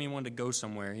 he told him he wanted to go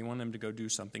somewhere. He wanted him to go do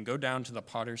something, go down to the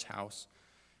potter's house.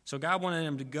 So God wanted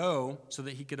him to go so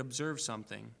that he could observe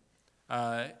something.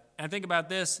 And think about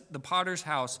this, the potter's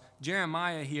house.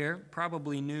 Jeremiah here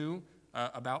probably knew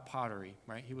about pottery,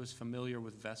 right? He was familiar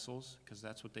with vessels because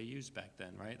that's what they used back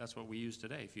then, right? That's what we use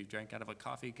today. If you drank out of a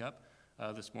coffee cup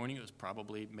this morning, it was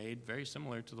probably made very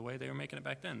similar to the way they were making it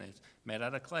back then. It's made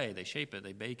out of clay. They shape it,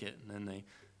 they bake it, and then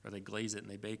they glaze it and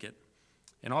they bake it,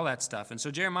 and all that stuff. And so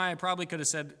Jeremiah probably could have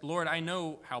said, Lord, I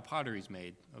know how pottery's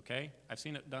made, okay? I've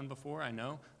seen it done before. I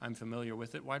know. I'm familiar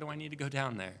with it. Why do I need to go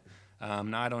down there?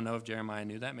 Now, I don't know if Jeremiah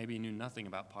knew that. Maybe he knew nothing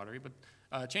about pottery,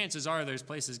 but chances are there's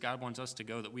places God wants us to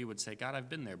go that we would say, God, I've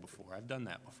been there before. I've done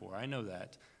that before. I know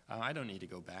that. I don't need to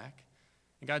go back.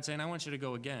 And God's saying, I want you to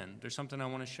go again. There's something I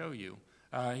want to show you.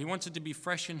 He wants it to be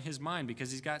fresh in his mind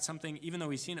because he's got something, even though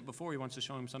he's seen it before, he wants to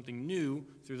show him something new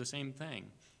through the same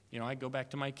thing. I go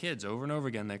back to my kids over and over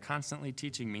again. They're constantly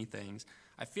teaching me things.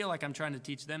 I feel like I'm trying to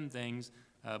teach them things,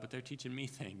 but they're teaching me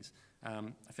things.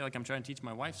 I feel like I'm trying to teach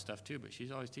my wife stuff too, but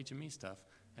she's always teaching me stuff.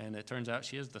 And it turns out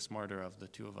she is the smarter of the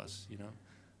two of us,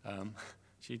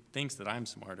 She thinks that I'm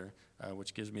smarter,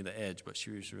 which gives me the edge, but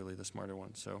she's really the smarter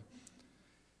one. So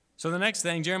the next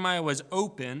thing, Jeremiah was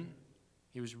open.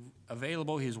 He was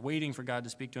available. He was waiting for God to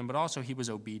speak to him, but also he was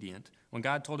obedient. When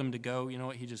God told him to go, you know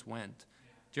what? He just went.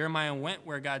 Jeremiah went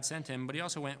where God sent him, but he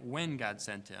also went when God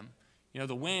sent him.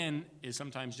 The when is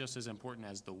sometimes just as important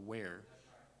as the where,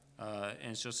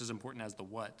 and it's just as important as the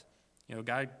what.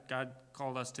 God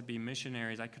called us to be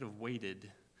missionaries. I could have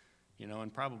waited,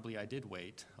 and probably I did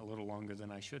wait a little longer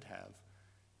than I should have.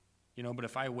 But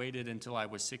if I waited until I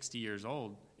was 60 years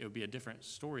old, it would be a different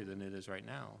story than it is right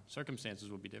now. Circumstances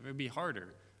would be different. It would be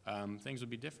harder. Things would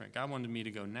be different. God wanted me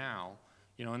to go now.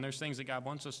 And there's things that God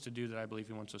wants us to do that I believe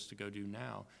he wants us to go do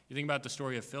now. You think about the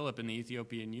story of Philip and the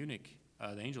Ethiopian eunuch.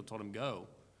 The angel told him, go.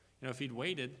 If he'd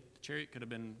waited, the chariot could have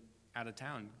been out of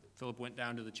town. Philip went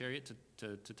down to the chariot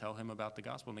to tell him about the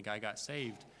gospel, and the guy got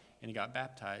saved, and he got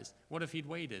baptized. What if he'd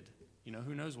waited?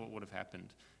 Who knows what would have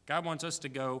happened? God wants us to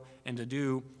go and to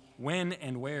do when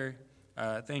and where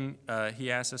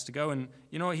he asked us to go. And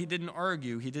he didn't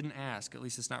argue. He didn't ask. At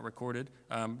least it's not recorded.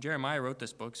 Jeremiah wrote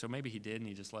this book, so maybe he did, and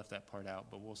he just left that part out.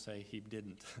 But we'll say he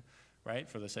didn't, right,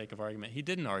 for the sake of argument. He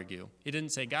didn't argue. He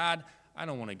didn't say, God, I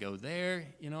don't want to go there.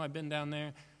 I've been down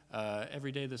there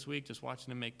every day this week just watching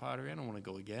them make pottery. I don't want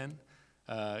to go again.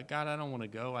 God, I don't want to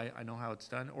go. I know how it's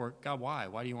done. Or, God, why?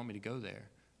 Why do you want me to go there?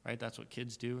 Right? That's what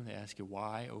kids do. They ask you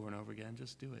why over and over again.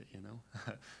 Just do it,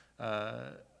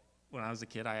 When I was a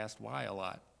kid, I asked why a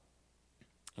lot.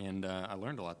 And I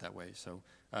learned a lot that way. So,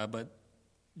 but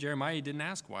Jeremiah, he didn't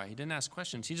ask why. He didn't ask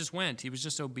questions. He just went. He was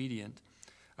just obedient.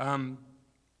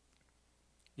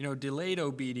 Delayed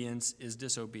obedience is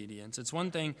disobedience. It's one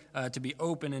thing to be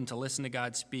open and to listen to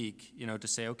God speak, to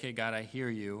say, okay, God, I hear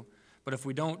you. But if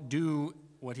we don't do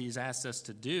what he's asked us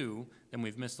to do, then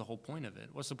we've missed the whole point of it.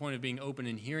 What's the point of being open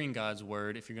and hearing God's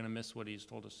word if you're going to miss what he's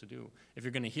told us to do? If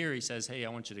you're going to hear, he says, hey, I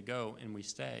want you to go, and we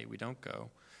stay. We don't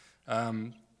go.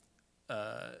 In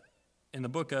the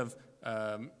book of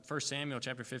 1 Samuel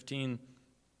chapter 15,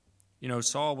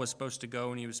 Saul was supposed to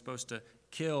go, and he was supposed to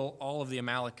kill all of the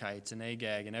Amalekites and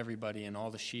Agag and everybody and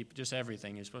all the sheep, just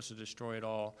everything. He was supposed to destroy it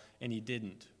all, and he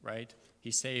didn't, right?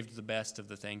 He saved the best of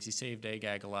the things. He saved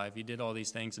Agag alive. He did all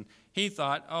these things, and he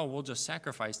thought, oh, we'll just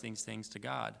sacrifice these things to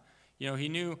God. He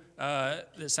knew that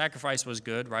sacrifice was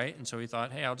good, right? And so he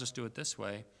thought, hey, I'll just do it this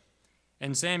way.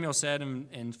 And Samuel said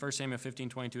in 1 Samuel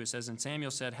 15:22, it says, and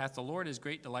Samuel said, hath the Lord his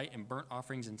great delight in burnt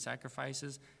offerings and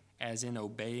sacrifices, as in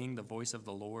obeying the voice of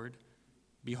the Lord?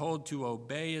 Behold, to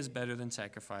obey is better than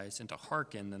sacrifice, and to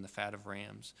hearken than the fat of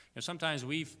rams. Sometimes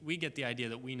we get the idea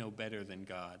that we know better than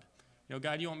God.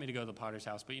 God, you want me to go to the potter's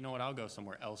house, but you know what? I'll go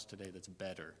somewhere else today that's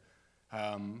better.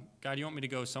 God, you want me to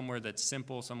go somewhere that's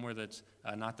simple, somewhere that's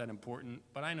not that important,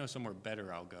 but I know somewhere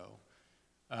better I'll go.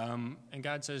 And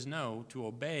God says, no, to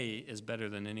obey is better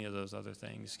than any of those other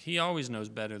things. He always knows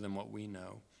better than what we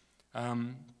know.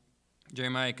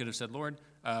 Jeremiah could have said, Lord,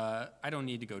 I don't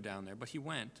need to go down there, but he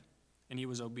went. And he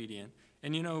was obedient.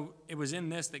 And it was in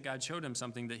this that God showed him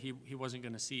something that he wasn't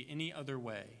going to see any other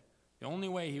way. The only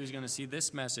way he was going to see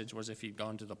this message was if he'd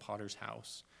gone to the potter's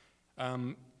house.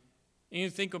 You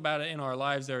think about it in our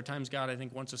lives, there are times God, I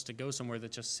think, wants us to go somewhere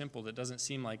that's just simple, that doesn't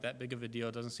seem like that big of a deal,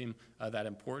 it doesn't seem that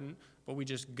important, but we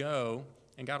just go,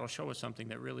 and God will show us something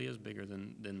that really is bigger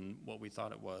than what we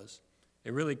thought it was.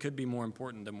 It really could be more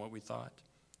important than what we thought.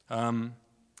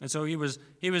 And so he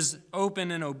was open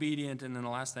and obedient, and then the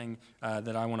last thing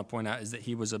that I want to point out is that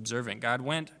he was observant. God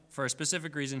went for a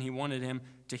specific reason. He wanted him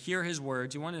to hear his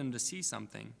words. He wanted him to see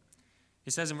something.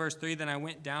 It says in verse 3, then I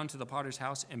went down to the potter's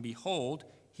house, and behold,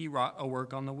 he wrought a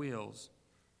work on the wheels.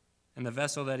 And the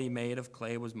vessel that he made of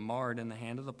clay was marred in the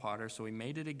hand of the potter, so he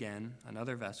made it again,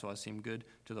 another vessel, as seemed good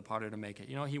to the potter to make it.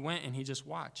 He went and he just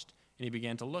watched, and he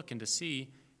began to look and to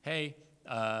see, hey,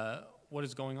 what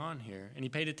is going on here? And he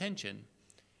paid attention.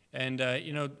 And,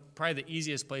 probably the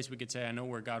easiest place we could say, I know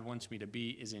where God wants me to be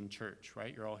is in church,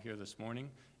 right? You're all here this morning,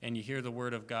 and you hear the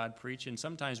word of God preached. And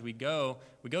sometimes we go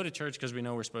to church because we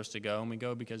know we're supposed to go, and we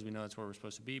go because we know that's where we're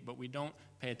supposed to be, but we don't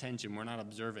pay attention. We're not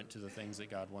observant to the things that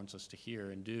God wants us to hear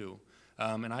and do.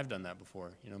 And I've done that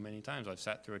before, many times. I've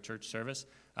sat through a church service.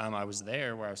 I was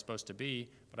there where I was supposed to be,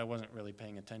 but I wasn't really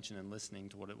paying attention and listening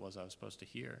to what it was I was supposed to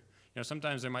hear.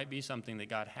 Sometimes there might be something that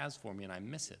God has for me and I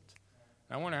miss it.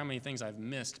 And I wonder how many things I've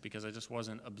missed because I just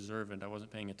wasn't observant. I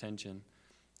wasn't paying attention.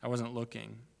 I wasn't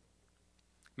looking.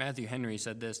 Matthew Henry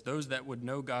said this: "Those that would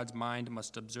know God's mind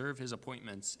must observe his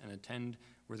appointments and attend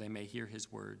where they may hear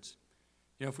his words."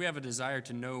 If we have a desire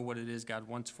to know what it is God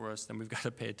wants for us, then we've got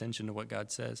to pay attention to what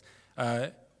God says.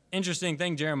 Interesting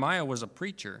thing, Jeremiah was a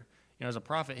preacher. As a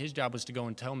prophet, his job was to go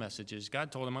and tell messages.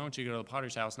 God told him, "I want you to go to the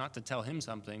potter's house, not to tell him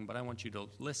something, but I want you to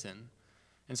listen."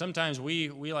 And sometimes we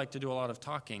like to do a lot of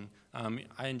talking.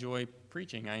 I enjoy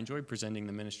preaching. I enjoy presenting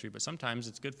the ministry, but sometimes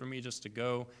it's good for me just to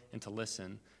go and to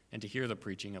listen and to hear the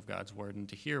preaching of God's word and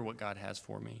to hear what God has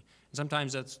for me. And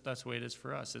sometimes that's the way it is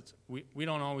for us. We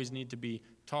don't always need to be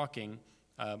talking,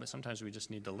 but sometimes we just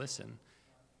need to listen.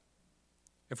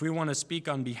 If we want to speak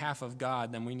on behalf of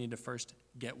God, then we need to first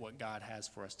get what God has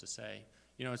for us to say.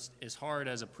 It's hard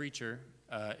as a preacher,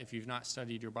 if you've not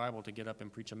studied your Bible, to get up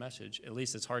and preach a message. At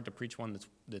least it's hard to preach one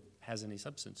that has any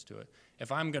substance to it.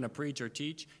 If I'm going to preach or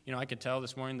teach, I could tell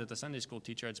this morning that the Sunday school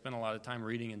teacher had spent a lot of time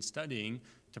reading and studying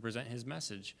to present his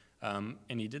message. And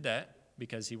he did that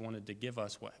because he wanted to give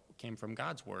us what came from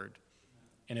God's word.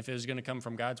 And if it was going to come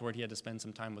from God's word, he had to spend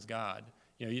some time with God.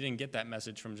 You didn't get that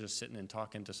message from just sitting and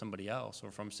talking to somebody else or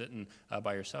from sitting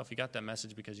by yourself. You got that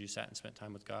message because you sat and spent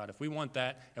time with God. If we want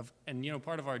that,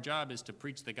 part of our job is to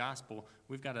preach the gospel.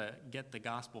 We've got to get the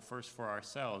gospel first for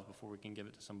ourselves before we can give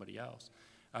it to somebody else.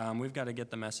 We've got to get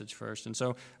the message first. And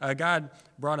so God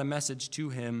brought a message to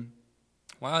him.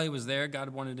 While he was there, God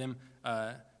wanted him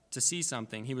to see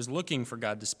something. He was looking for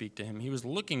God to speak to him. He was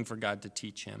looking for God to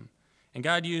teach him. And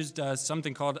God used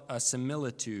something called a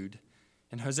similitude.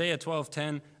 In Hosea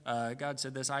 12:10, God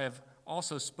said this: "I have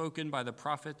also spoken by the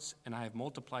prophets, and I have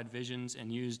multiplied visions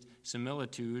and used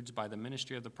similitudes by the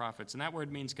ministry of the prophets." And that word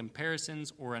means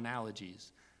comparisons or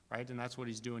analogies, right? And that's what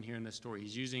he's doing here in this story.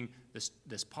 He's using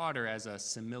this potter as a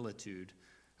similitude.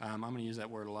 I'm going to use that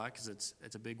word a lot because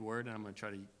it's a big word, and I'm going to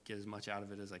try to get as much out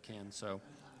of it as I can. So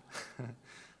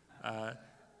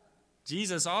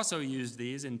Jesus also used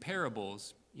these in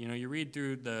parables. You read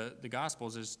through the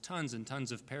Gospels, there's tons and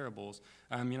tons of parables.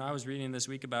 I was reading this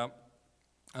week about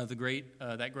that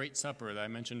great supper that I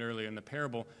mentioned earlier in the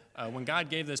parable. When God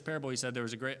gave this parable, he said there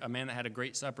was a man that had a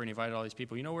great supper and he invited all these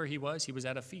people. You know where he was? He was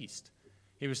at a feast.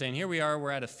 He was saying, here we are,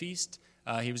 we're at a feast.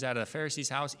 He was at a Pharisee's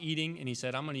house eating, and he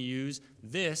said, I'm going to use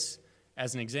this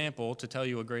as an example to tell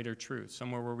you a greater truth,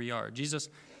 somewhere where we are. Jesus,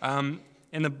 in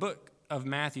the book of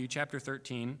Matthew, chapter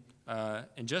 13,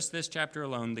 in just this chapter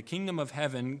alone, the kingdom of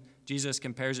heaven, Jesus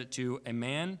compares it to a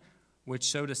man which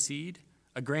sowed a seed,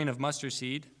 a grain of mustard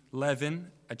seed,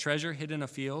 leaven, a treasure hid in a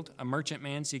field, a merchant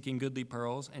man seeking goodly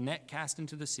pearls, a net cast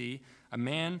into the sea, a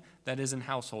man that is an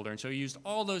householder. And so he used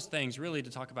all those things really to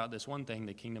talk about this one thing,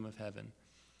 the kingdom of heaven.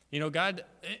 God,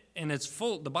 and it's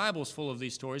full, the Bible's full of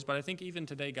these stories, but I think even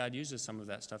today God uses some of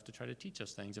that stuff to try to teach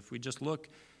us things if we just look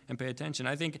and pay attention.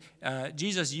 I think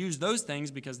Jesus used those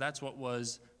things because that's what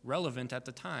was relevant at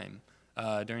the time.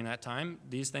 During that time,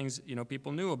 these things,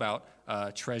 people knew about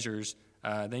treasures.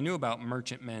 They knew about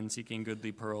merchant men seeking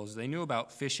goodly pearls. They knew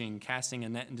about fishing, casting a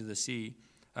net into the sea.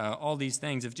 All these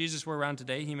things. If Jesus were around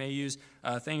today, he may use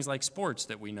things like sports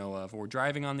that we know of, or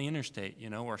driving on the interstate,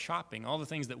 or shopping, all the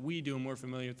things that we do and we're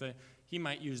familiar with. He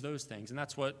might use those things, and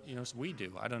that's what we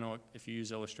do. I don't know if you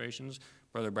use illustrations,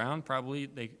 Brother Brown. Probably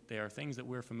they are things that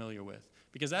we're familiar with,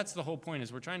 because that's the whole point.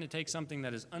 Is we're trying to take something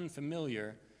that is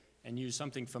unfamiliar and use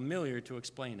something familiar to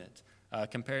explain it.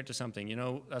 Compare it to something.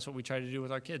 That's what we try to do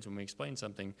with our kids when we explain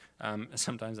something.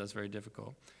 Sometimes that's very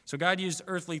difficult. So God used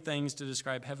earthly things to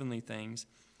describe heavenly things.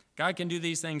 God can do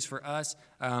these things for us.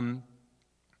 God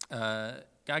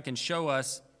can show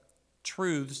us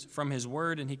truths from his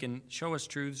word, and he can show us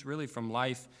truths really from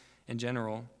life in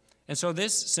general. And so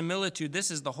this similitude,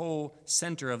 this is the whole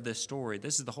center of this story.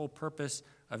 This is the whole purpose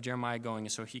of Jeremiah going,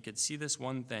 so he could see this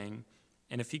one thing,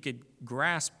 and if he could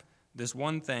grasp this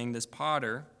one thing, this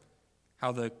potter,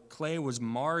 how the clay was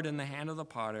marred in the hand of the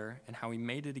potter and how he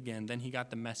made it again, then he got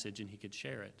the message and he could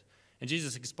share it. And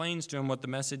Jesus explains to him what the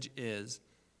message is.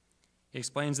 He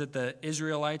explains that the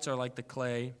Israelites are like the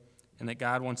clay and that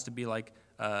God wants to be like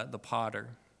the potter.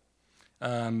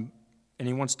 And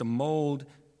he wants to mold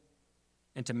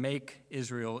and to make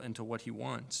Israel into what he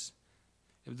wants.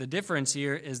 The difference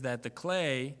here is that the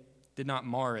clay did not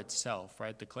mar itself,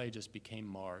 right? The clay just became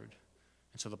marred.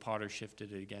 And so the potter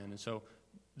shifted it again. And so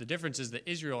the difference is that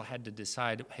Israel had to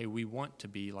decide, hey, we want to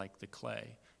be like the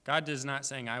clay. God is not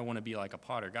saying, I want to be like a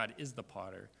potter. God is the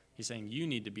potter. He's saying, you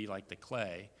need to be like the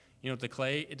clay. You know, the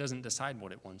clay, it doesn't decide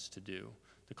what it wants to do.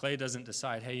 The clay doesn't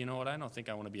decide, hey, you know what, I don't think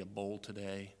I want to be a bowl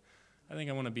today. I think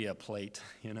I want to be a plate,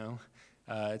 you know.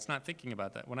 It's not thinking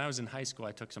about that. When I was in high school,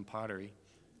 I took some pottery,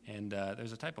 and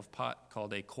there's a type of pot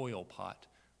called a coil pot,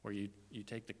 where you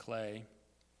take the clay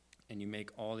and you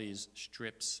make all these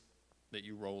strips that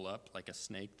you roll up like a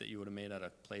snake that you would have made out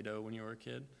of Play-Doh when you were a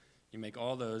kid. You make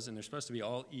all those, and they're supposed to be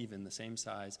all even, the same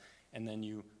size, and then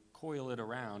you coil it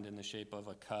around in the shape of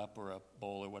a cup or a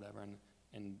bowl or whatever,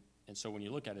 and so when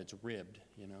you look at it, it's ribbed,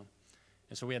 you know.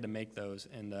 And so we had to make those,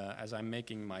 and as I'm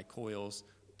making my coils,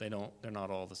 they're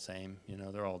not all the same, you know.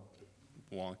 They're all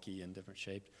wonky and different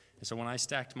shaped. And so when I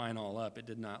stacked mine all up, it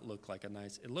did not look like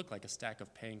it looked like a stack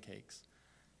of pancakes.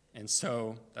 And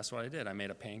so that's what I did. I made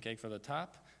a pancake for the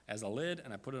top as a lid,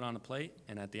 and I put it on a plate,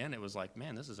 and at the end it was like,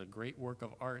 man, this is a great work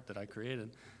of art that I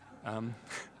created.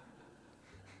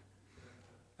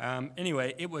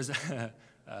 Anyway, it was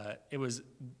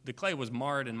the clay was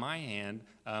marred in my hand,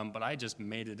 but I just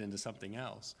made it into something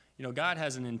else. You know, God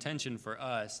has an intention for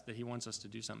us that he wants us to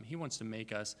do something. He wants to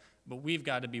make us, but we've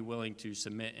got to be willing to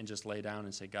submit and just lay down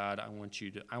and say, God, I want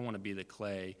to be the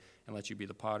clay and let you be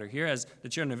the potter. Here, as the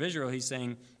children of Israel, he's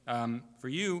saying, for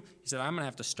you, he said, I'm going to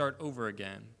have to start over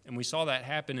again. And we saw that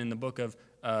happen in the book of,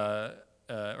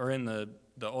 or in the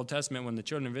Old Testament when the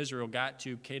children of Israel got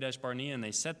to Kadesh Barnea and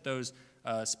they set those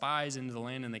spies into the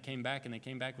land, and they came back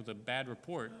with a bad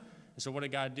report. And so what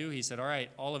did God do? He said, all right,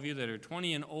 all of you that are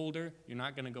 20 and older, you're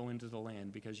not going to go into the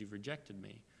land because you've rejected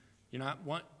me.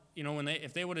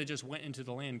 If they would have just went into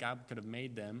the land, God could have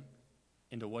made them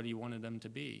into what he wanted them to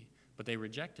be. But they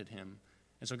rejected him.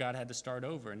 And so God had to start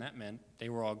over, and that meant they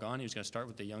were all gone. He was going to start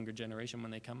with the younger generation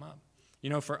when they come up. You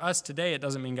know, for us today, it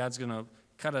doesn't mean God's going to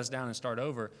cut us down and start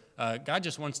over. God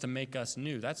just wants to make us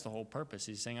new. That's the whole purpose.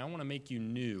 He's saying, I want to make you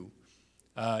new.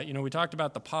 We talked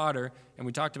about the potter, and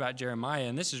we talked about Jeremiah,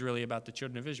 and this is really about the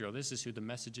children of Israel. This is who the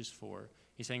message is for.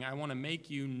 He's saying, I want to make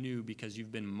you new because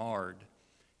you've been marred.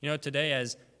 You know, today,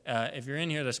 if you're in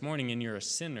here this morning and you're a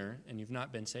sinner and you've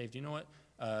not been saved, you know what?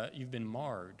 You've been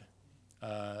marred.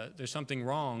 There's something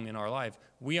wrong in our life.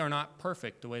 We are not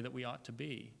perfect the way that we ought to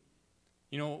be.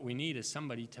 You know, what we need is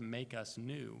somebody to make us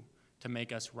new, to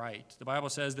make us right. The Bible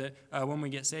says that when we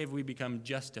get saved, we become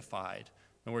justified.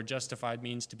 The word justified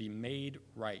means to be made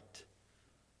right.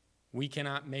 We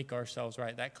cannot make ourselves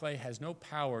right. That clay has no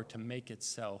power to make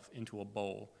itself into a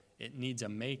bowl. It needs a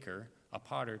maker, a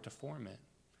potter, to form it.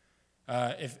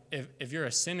 If you're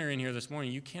a sinner in here this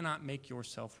morning, you cannot make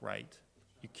yourself right.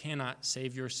 You cannot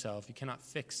save yourself. You cannot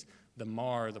fix the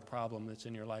problem that's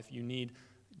in your life. You need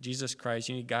Jesus Christ.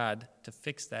 You need God to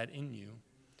fix that in you.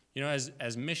 You know,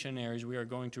 as missionaries, we are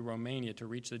going to Romania to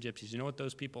reach the gypsies. You know what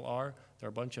those people are? They're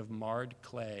a bunch of marred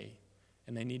clay,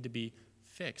 and they need to be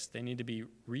fixed. They need to be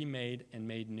remade and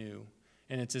made new.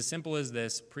 And it's as simple as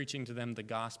this, preaching to them the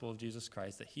gospel of Jesus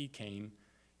Christ, that he came.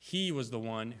 He was the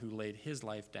one who laid his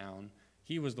life down.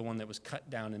 He was the one that was cut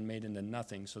down and made into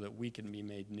nothing so that we can be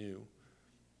made new.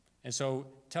 And so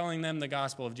telling them the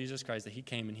gospel of Jesus Christ, that he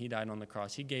came and he died on the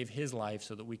cross. He gave his life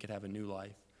so that we could have a new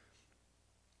life.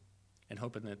 And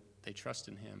hoping that they trust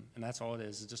in him. And that's all it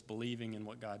is just believing in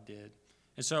what God did.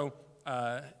 And so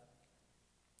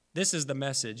this is the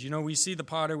message. You know, we see the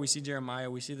potter, we see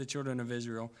Jeremiah, we see the children of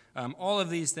Israel. All of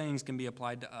these things can be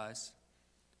applied to us.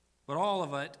 But all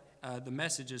of it, the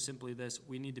message is simply this: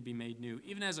 we need to be made new.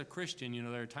 Even as a Christian, you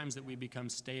know, there are times that we become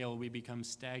stale, we become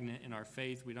stagnant in our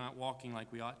faith, we're not walking like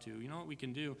we ought to. You know what we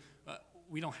can do?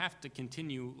 We don't have to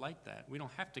continue like that. We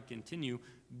don't have to continue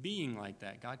being like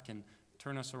that. God can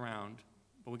turn us around,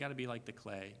 but we got to be like the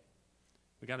clay.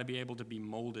 We got to be able to be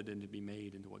molded and to be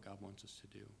made into what God wants us to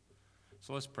do.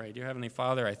 So let's pray. Dear Heavenly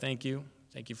Father, I thank you.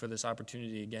 Thank you for this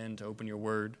opportunity again to open your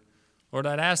word. Lord,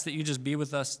 I'd ask that you just be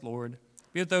with us, Lord.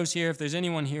 Be with those here. If there's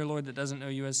anyone here, Lord, that doesn't know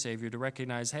you as Savior, to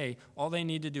recognize, hey, all they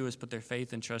need to do is put their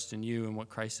faith and trust in you and what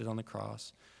Christ did on the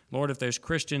cross. Lord, if there's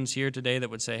Christians here today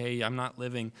that would say, hey, I'm not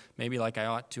living maybe like I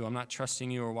ought to, I'm not trusting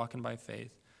you or walking by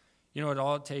faith, you know what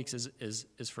all it takes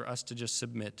is for us to just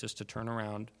submit, just to turn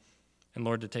around, and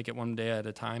Lord, to take it one day at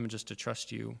a time and just to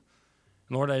trust you.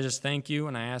 And Lord, I just thank you,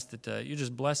 and I ask that you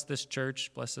just bless this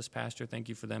church, bless this pastor. Thank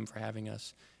you for them for having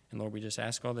us. And Lord, we just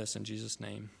ask all this in Jesus'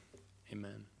 name.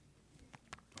 Amen.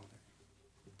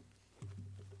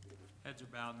 Heads are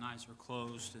bowed and eyes are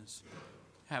closed. As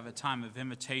have a time of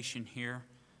invitation here,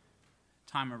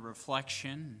 time of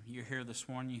reflection. You're here this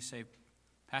morning, you say,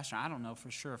 Pastor, I don't know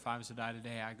for sure if I was to die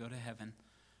today, I'd go to heaven.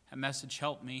 That message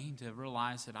helped me to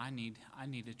realize that I need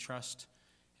to trust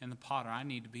in the potter. I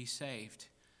need to be saved.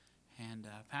 And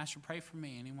Pastor, pray for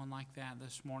me. Anyone like that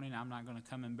this morning? I'm not going to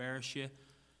come embarrass you.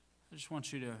 I just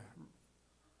want you to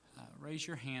raise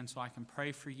your hand so I can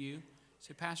pray for you.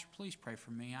 Say, Pastor, please pray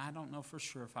for me. I don't know for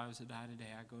sure if I was to die today,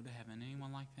 I'd go to heaven.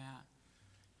 Anyone like that?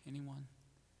 Anyone?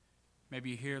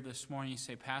 Maybe you're here this morning, you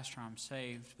say, Pastor, I'm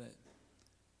saved, but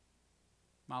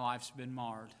my life's been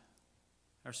marred.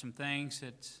 There's some things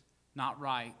that's not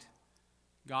right.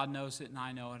 God knows it and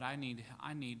I know it. I need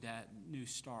that new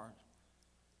start.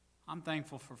 I'm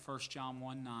thankful for 1 John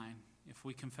 1:9. If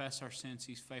we confess our sins,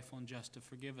 He's faithful and just to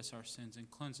forgive us our sins and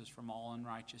cleanse us from all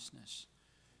unrighteousness.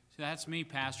 So that's me,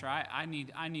 Pastor. I need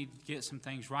to get some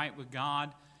things right with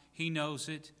God. He knows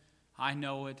it. I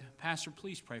know it. Pastor,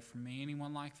 please pray for me.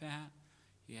 Anyone like that?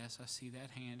 Yes, I see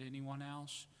that hand. Anyone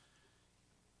else?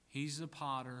 He's the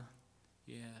potter,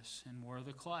 yes, and we're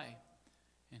the clay.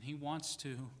 And He wants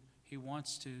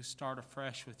to start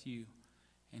afresh with you,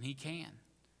 and He can.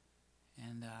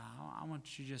 And I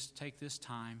want you to just take this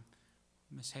time.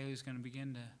 Miss Haley's going to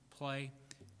begin to play.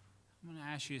 I'm going to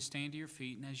ask you to stand to your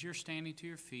feet. And as you're standing to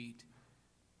your feet,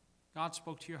 God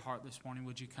spoke to your heart this morning.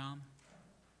 Would you come?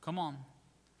 Come on.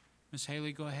 Miss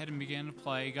Haley, go ahead and begin to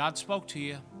play. God spoke to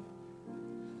you.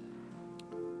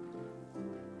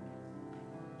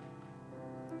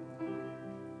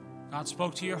 God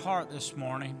spoke to your heart this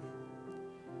morning.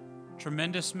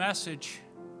 Tremendous message.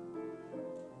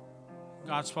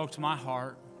 God spoke to my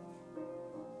heart.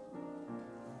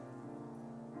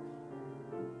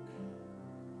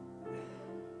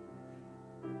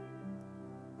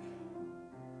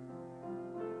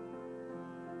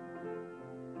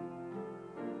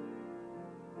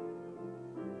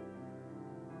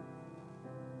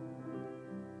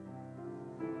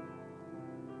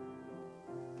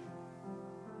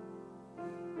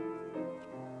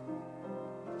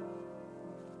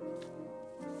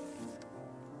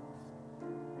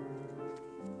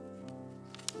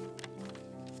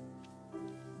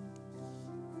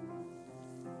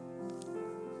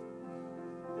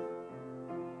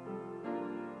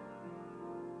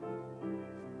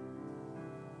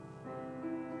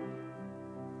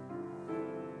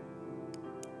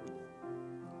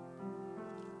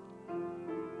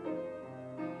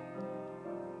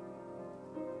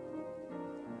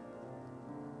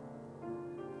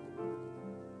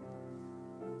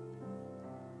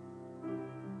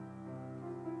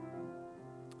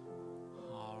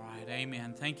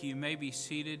 Amen. Thank you. You may be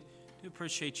seated. I do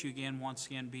appreciate you once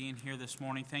again being here this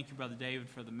morning. Thank you, Brother David,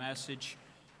 for the message.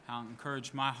 How it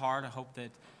encouraged my heart. I hope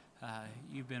that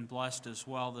you've been blessed as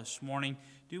well this morning.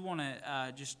 I do want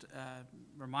to just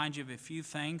remind you of a few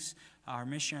things. Our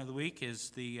missionary of the week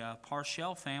is the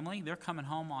Parshell family. They're coming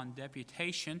home on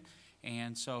deputation.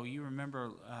 And so you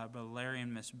remember Brother Larry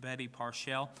and Miss Betty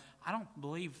Parshell. I don't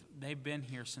believe they've been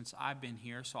here since I've been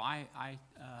here. So I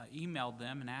emailed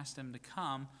them and asked them to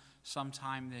come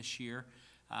sometime this year.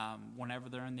 Whenever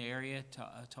they're in the area,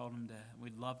 told them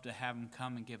we'd love to have them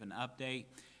come and give an update.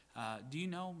 Do you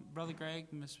know, Brother Greg,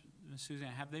 Miss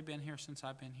Suzanne, have they been here since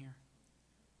I've been here?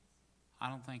 I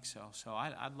don't think so. So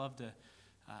I'd love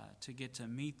to get to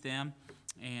meet them.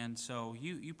 And so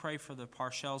you pray for the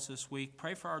Parshells this week.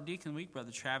 Pray for our Deacon Week,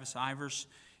 Brother Travis Ivers,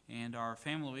 and our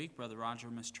Family Week, Brother Roger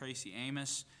and Miss Tracy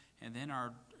Amos, and then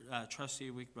our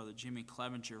Trustee Week, Brother Jimmy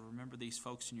Clevenger. Remember these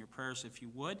folks in your prayers if you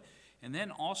would. And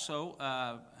then also,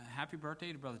 happy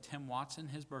birthday to Brother Tim Watson.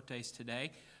 His birthday's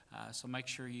today, so make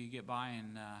sure you get by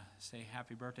and say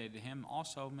happy birthday to him.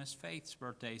 Also, Miss Faith's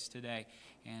birthday's today,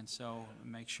 and so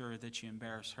make sure that you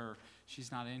embarrass her.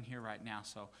 She's not in here right now,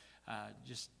 so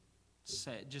just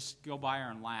go by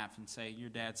her and laugh and say your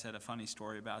dad said a funny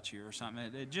story about you or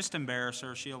something. Just embarrass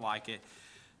her. She'll like it.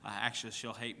 Actually,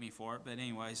 she'll hate me for it, but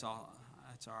anyways,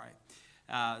 that's all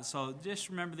right. So just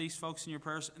remember these folks in your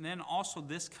prayers. And then also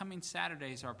this coming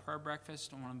Saturday is our prayer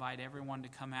breakfast. I want to invite everyone to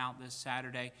come out this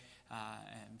Saturday.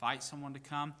 Invite someone to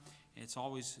come. It's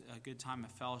always a good time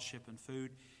of fellowship and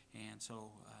food. And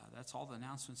so that's all the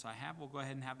announcements I have. We'll go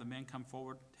ahead and have the men come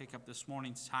forward, take up this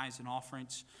morning's tithes and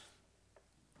offerings.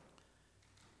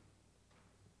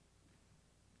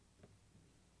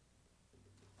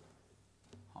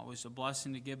 Always a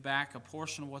blessing to give back a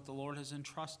portion of what the Lord has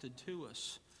entrusted to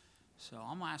us. So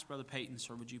I'm going to ask Brother Peyton,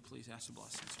 sir, would you please ask the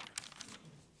blessing, sir?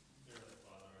 Dearly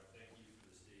Father, I thank you for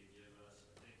this day you give us.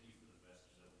 I thank you for the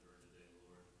message that we heard today,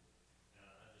 Lord. And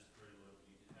I just pray, Lord, that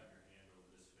you can have your hand over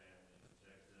this family and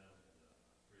protect them. And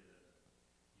I pray that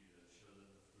you show them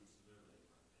the fruits of their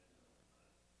labor.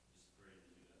 And I just pray that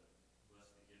you bless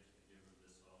the gift and the giver of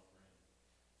this offering.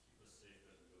 Keep us safe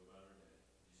as we go about our day.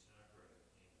 In Jesus' name I pray.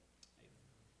 Amen.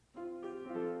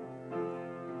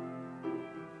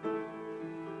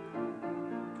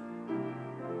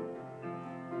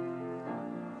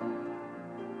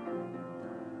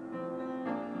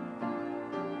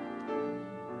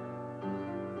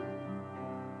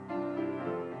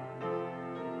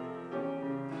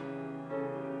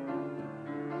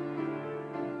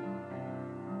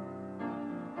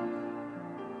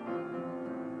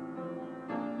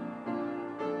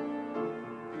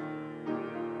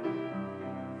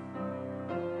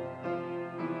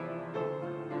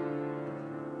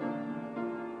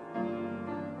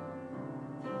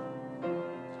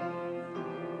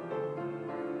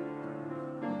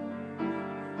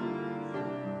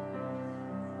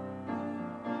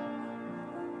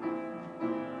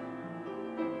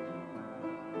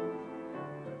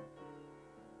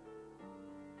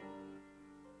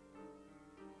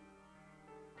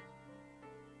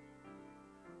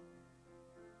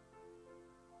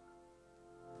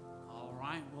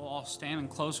 right, we'll all stand and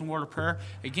close in word of prayer.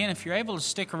 Again, if you're able to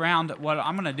stick around, what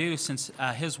I'm going to do, since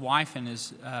his wife and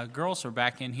his girls are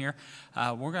back in here,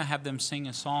 we're going to have them sing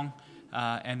a song,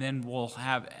 and then we'll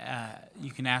have,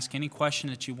 you can ask any question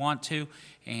that you want to,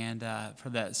 and for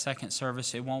that second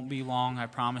service, it won't be long, I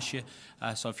promise you.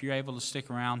 So if you're able to stick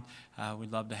around,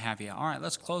 we'd love to have you. All right,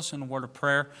 let's close in a word of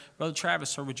prayer. Brother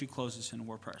Travis, sir, would you close us in a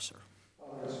word of prayer, sir?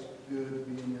 Father, it's good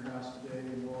to be in your house today,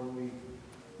 and Lord, we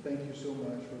thank you so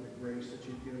much for the grace that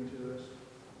you've given to